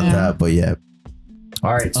Yeah. about that, but yeah.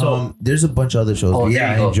 All right, so There's a bunch of other shows. Oh, but there yeah,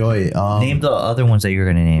 you I go. enjoy it. name the other ones that you're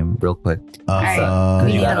gonna name real quick. All right.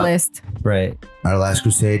 We need gotta- a list. Right. Our Last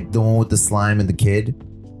Crusade, the one with the slime and the kid.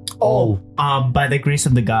 Oh, By the grace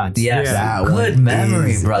of the gods. yes. Yeah. That Good one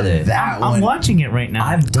memory, is- brother. That I'm one. watching it right now.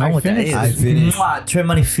 I'm done I with that. finished. I finished. Très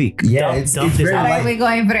magnifique. Yeah, Dump- it's dump very this out. All right, light. we go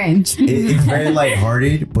in French. It's very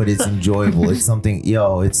lighthearted, but it's enjoyable. It's something,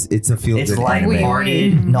 it's a feel It's good anime.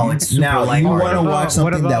 lighthearted. No, it's super Now, you want to lighthearted. watch What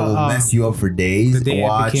something that about, will mess you up for days? The Day I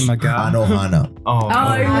Watch Became a God? Anohana. Oh,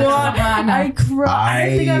 I cried.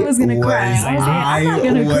 I think I was gonna cry. I was like, I'm not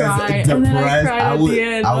gonna cry. And then I cried at the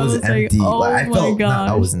end. I was empty. Like, oh Like, I my felt. gosh.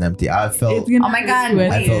 I wasn't empty. I felt. It's gonna Oh my hurt God! you. Wait,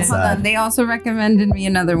 I felt hold sad. on. They also recommended me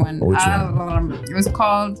another one. Which one? It was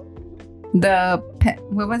called the pet.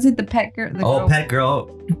 What was it? The pet girl. The Oh, girl, Pet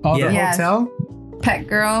Girl. Oh, Yeah. the Yes. hotel? pet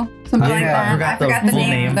girl. Something like Yeah. that. I forgot the full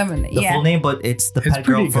name. The full name, but it's the It's Pet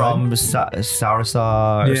Girl pretty from good.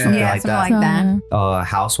 Sarasa or Yeah. something Yeah, like something that. like that.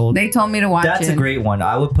 Household. They told me to watch That's it. a great one.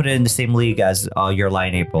 I would put it in the same league as Your Lie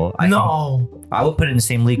in April. I would put it in the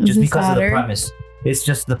same league Is just it because of the sadder? premise. It's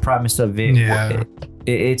just the premise of it. Yeah.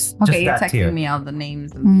 It's just Okay, you're that tier. texting me all the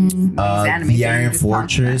names of Mm. these anime The things Iron you just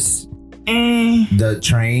talked Fortress, Eh. the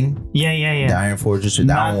train, Yeah, yeah, the yeah. Iron Fortress.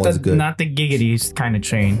 That one was good. Not the giggity kind of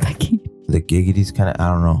train. The Giggity's kind of, I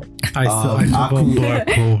don't know. I still Aku- Black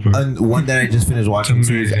Clover. And one that I just finished watching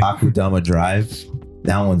too is Akudama Drive.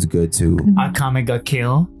 That one's good too. Akame got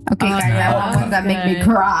killed. Okay, guys, I want ones that make me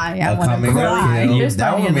cry. I want Akame to got cry. killed. There's That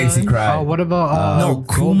plenty one of makes you those. cry. Oh, what about No,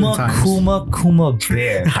 Golden Kuma Times?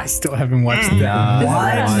 Bear. I still haven't watched Nah, that. I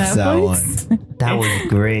What? haven't watched that Netflix? one. That was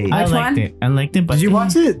great. I Which liked one? it. I liked it. But Did you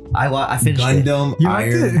watch it? I finished it. Gundam You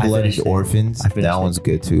liked Iron it? I Blooded finished it. Orphans. I finished That it. one's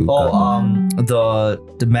good too.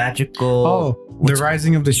 The magical Oh, The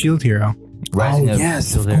Rising of the Shield Hero. Rising oh of yes,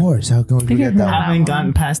 still of there. course. How can we think forget I've that I one? haven't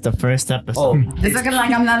gotten past the first Oh, episode. It's looking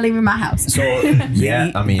like I'm not leaving my house. so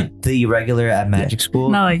Yeah, I mean, the irregular at magic school.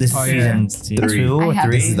 No, like- this Oh, is yeah. season Three. 2 or I have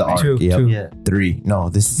 3. this is the arc. Two, Yep. two. Yeah. 3. No,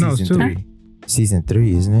 this is No, it's season two. 3. Season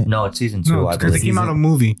 3, isn't it? No, it's season 2. No, I because it believe. came out a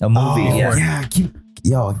movie. A movie. Oh, yeah. yeah.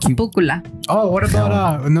 Keep. Pukula. Oh, what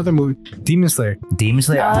about another movie? Demon Slayer. Demon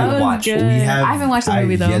Slayer. I That haven't was watched. good. We have. I haven't watched the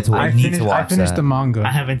movie, though. Yet to, I need to watch I finished that. the manga.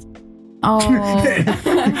 I haven't. Oh,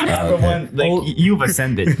 The one, like, you've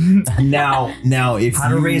ascended. now, if How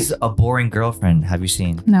you to Raise a Boring Girlfriend. Have you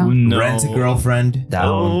seen? no. No. rent a girlfriend, That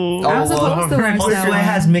one. I was supposed to watch that Josue one.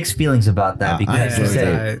 has mixed feelings about that because he enjoyed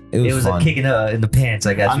said that. it was a fun. kick in the pants,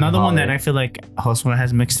 I guess. you Another call one that it. I feel like Josue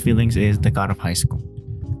has mixed feelings is The God of High School.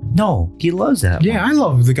 No, he loves that. Yeah, one. I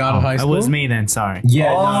love the God of High It School. was me then, sorry.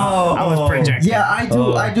 Yeah, Oh. I was projecting. yeah, I do.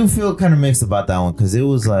 Oh. I do feel kind of mixed about that one because it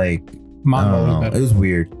was like I Manga don't was know. better. It was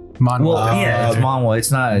weird. Manga. Well, yeah, it's manhwa.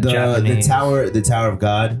 It's not a The Japanese. the Tower of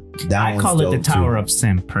God. That I one's call it the dope, Tower too. of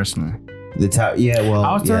Sim, personally. The tower. Yeah, well,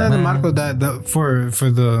 I was yeah. telling Marco that for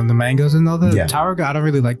the mangas and all that, Yeah. Tower of God I don't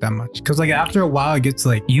really like that much because like after a while it gets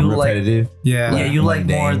like You like, repetitive. yeah yeah, you like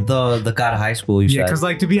more mundane. the God of High School. You yeah said. because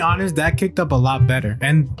like to be honest that kicked up a lot better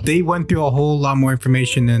and they went through a whole lot more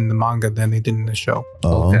information in the manga than they did in the show.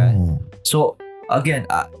 Okay. Oh. So again,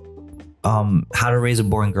 How to Raise a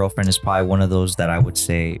Boring Girlfriend is probably one of those that I would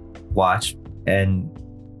say watch, and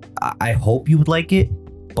I hope you would like it.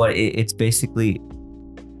 But it's basically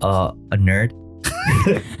a nerd.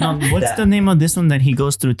 What's That- the name of this one that he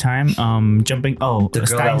goes through time? Jumping. Oh, The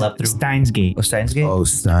girl that leapt through- Steins Gate. Oh, Steins Gate. Oh,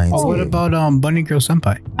 Steins. Oh, what about Bunny Girl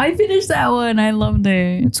Senpai? I finished that one. I loved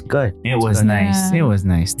it. It's good. It was good. nice. Yeah. It was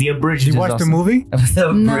nice. The abridged. Did you is watch the also- movie?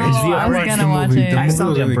 The No, bridge. I was watched gonna the watch movie. it. The I movie saw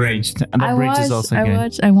was the really good. abridged. The abridged is also I good.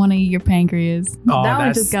 watched I Want to Eat Your Pancreas. Oh, that one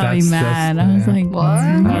that's- just got me that's- mad. that's- I was yeah. like, What?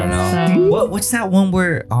 I don't know. So- What's that one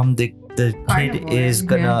where the kid Carnivore, is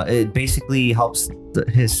gonna it basically helps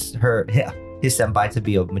his senpai to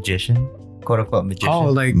be a magician, quote unquote magician, Oh,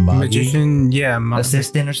 like Magi? magician, yeah,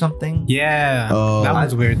 assistant or something. yeah. Oh. That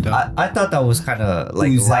was weird though. I thought that was kind of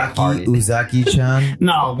like lighthearted. Uzaki-chan.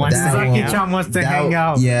 No, once That again. one- Uzaki-chan wants to That- hang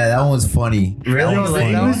out. Yeah, that one's funny. Really? That one's Like,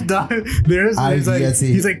 funny. that He's done. There's I he's like, get it.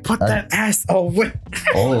 he's like, put that ass away.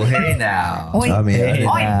 Oh, hey now. Wait, I mean, Hey,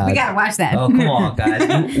 Oi, now. we gotta watch that. Oh, come on,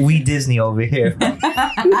 guys. We Disney over here.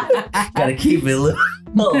 Gotta keep it a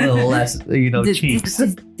little less, cheeks.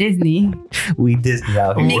 Disney. We Disney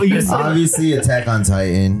out here. Oh, you saw- Obviously, Attack on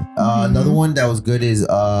Titan. Another one that was good is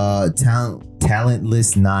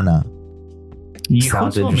Talentless Nana.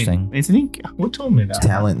 Sounds Who told me- interesting. I think who told me that?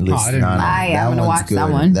 Talentless Oh, I didn't Nana. know. I'm gonna one's watch that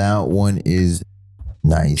good. one. That one is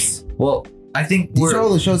nice. Well, I think These are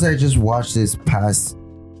all the shows that I just watched this past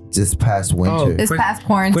winter. This past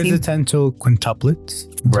quarantine. Quintessential quintuplets.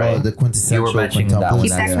 right. The quintessential You were mentioning that quintuplets. one.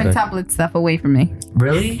 Keep that Yeah. quintuplet stuff away from me.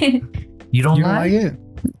 Really? You don't You don't like? like it?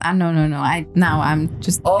 No. I'm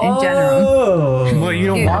just in general. Oh. Well, you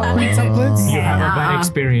don't Yeah. want quintuplets? You have a bad Nuh-uh.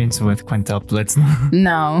 experience with quintuplets.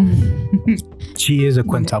 No. She is a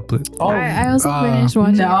quintuplet. I also finished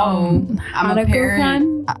watching no. I'm a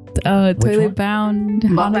parent. Hanako-kun, Toilet Bound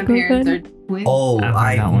Both my parents are Hanako-kun. twins. Oh, I've heard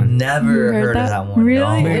I've that one. never You heard of that one. Really?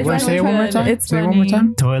 No. Wait, It's what, say it one more fun. time? It's Say it one more funny.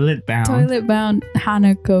 time? Toilet bound. Toilet Bound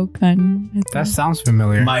Hanako-kun. It's That sounds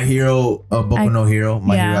familiar. My Hero, Boku no Hero,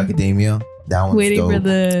 My yeah. Hero Academia. That one's waiting dope. for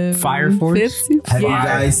the Fire Force? fifth- Have you yeah.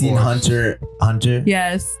 guys seen Force. Hunter?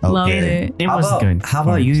 Yes, Okay. loved it. It How was about, good. How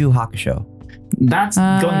about Yu Yu Hakusho? That's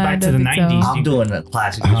going back to the don't think so. 90s. I'm doing a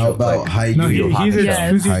classic. How real about quick. Haikyuu? No, he's a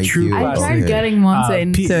Yes. he's a true Haikyuu. I classic. tried Okay. getting Monza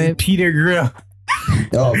into it. Peter Grill.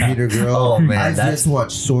 Oh, Peter Girl. Oh, man, I've that's- just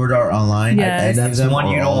watched Sword Art Online. Yes. Any of That's them? one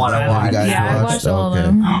you don't wanna Have you watch. guys Yeah, I watched all of Okay.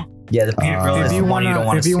 them. Yeah, the Peter Grill If is If the you one you don't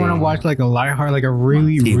want to see. want to watch like a lighthearted, like a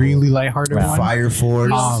really People. really lighthearted Right. one, Fire Force.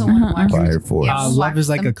 You also Um, wanna watch- Fire Force. Yeah. Love is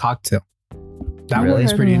like a cocktail. That Really?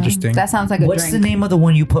 one's pretty interesting. That sounds like a What's drink. the name of the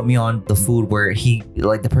one you put me on? The food where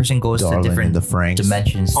the person goes Darling to different in the Franks.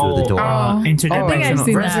 dimensions through the door. Oh. Interdimensional.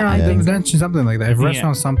 seen that. Restaurant Yeah. dimension, something like that.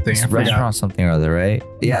 Restaurant something. I forgot. Restaurant something or other, right?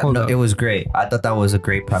 Yeah, Hold no, up. it was great. I thought that was a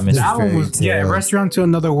great premise. That one was Fairy Tale. restaurant to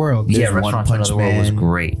another world. Yeah, There's One Restaurant to Punch Another World was Man.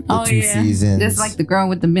 great. The Oh, 2 yeah. seasons. Just like the girl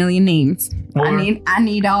with the million names. Or- I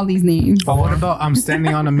need all these names. But what about I'm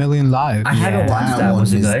Standing on a Million Lives? I haven't watched that.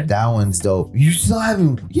 Was it good? That one's dope. You still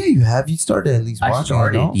haven't? Yeah, you have. You started at least watching I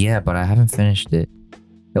started, it, no? yeah, but I haven't finished it.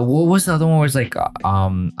 What was the other one? Where it's like,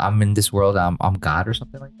 I'm in this world. I'm God or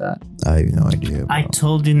something like that. I have no idea. I bro.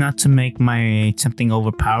 told you not to make my something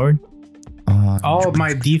overpowered. Oh,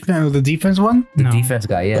 my defense, the defense one? the No. defense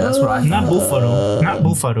guy. Yeah, that's what I Not thought. Bufaro. Not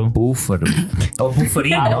Bufaro. Bufaro. Oh,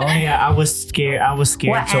 Bufarino. Oh yeah, I was scared. I was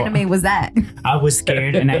scared. What So anime was that? I was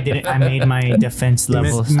scared, and I made my defense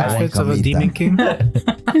levels. Misfits of a Camita. Demon King? Hecho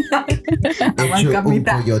un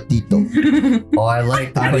coyotito. Oh, I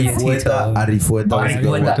like the Arifueta. Coyotito. Arifueta. was a good Arifueta.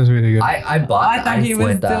 one. That was really good. I bought the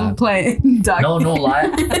Arifueta. playing. No lie.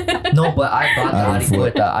 No, but I bought the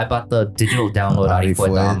Arifueta. Arifueta. I bought the digital download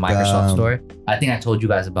Arifueta on Arifueta. Microsoft Store. I think I told you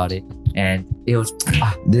guys about it, and it was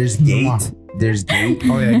There's Gate. There's Gate.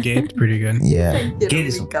 Oh, yeah, Gate's pretty good. Yeah. Gate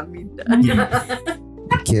is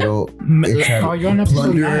Kiddo. Oh, you're on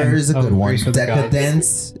episode 9. Plunder is a good of one. Grace of the Gods.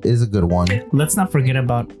 Decadence is a good one. Let's not forget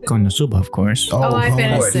about Konosuba, of course. Oh, I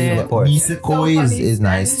finished it. Of course. Nisekoi is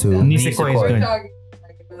nice too. Nisekoi is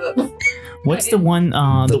good. What's the one?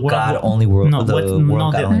 The world God where- only world. No, the what, world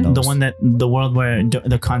no, God only the knows. one that the world where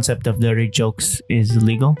the concept of dirty jokes is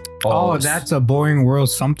legal. Oh, that's a boring world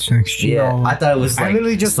something. yeah. I thought it was I like.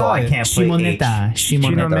 literally just so saw I it. can't play H. Shimoneta,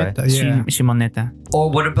 Shimoneta, Shinometa, yeah. Shimoneta. Or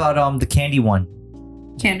what about the candy one?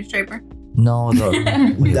 Candy Striper. No, the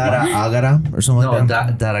Dara Agara or something no like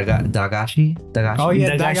that. Dagashi. Oh,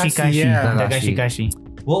 yeah, Dagashi Dagashi, Kashi. yeah. Dagashi Kashi.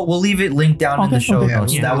 We'll leave it linked down in the Okay, show okay.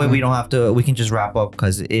 notes. Yeah, That way okay. we don't have to. We can just wrap up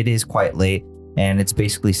because it is quite late and it's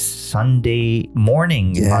basically Sunday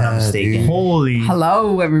morning, if I'm not Yeah, mistaken. dude. Holy.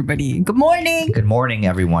 Hello, everybody. Good morning. Good morning,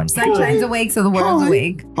 everyone. Sun shines awake, so the world's Hi.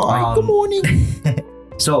 awake. Hi, good morning.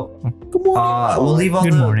 So Good morning. we'll leave all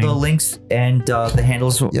Good morning. the links and the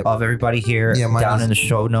handles Yep. of everybody here Yeah, mine down is- in the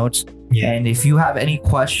show notes. Yeah. And if you have any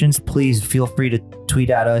questions, please feel free to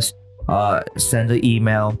tweet at us, send an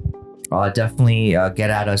email, definitely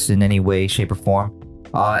get at us in any way, shape, or form.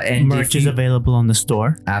 And Merch if is you- available on the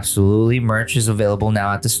store. Absolutely, merch is available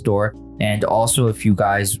now at the store. And also, if you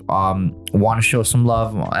guys want to show some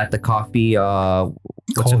love at the coffee,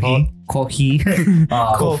 what's it called? Coffee.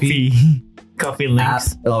 Coffee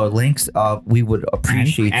links. Links. We would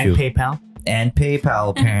appreciate and you. PayPal. And PayPal,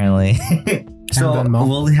 apparently. So Venmo.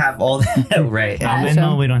 we'll have all that right. Yeah. And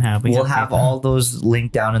No, we don't have. we'll got have PayPal. all those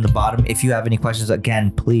linked down in the bottom. If you have any questions,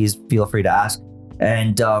 again, please feel free to ask.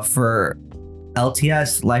 And for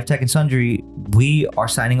LTS, Life Tech and Sundry, we are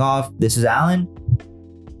signing off. This is Alan.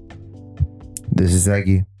 This is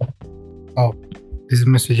Aggie. This is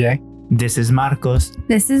Mr. J. This is Marcos.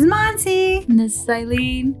 This is Monty. This is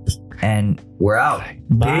Eileen. And we're out.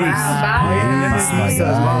 Bye. Bye.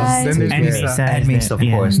 Then there's And Misa. Misa. And Misa, of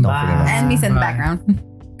course. Don't forget about And me in the background.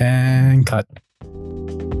 And cut.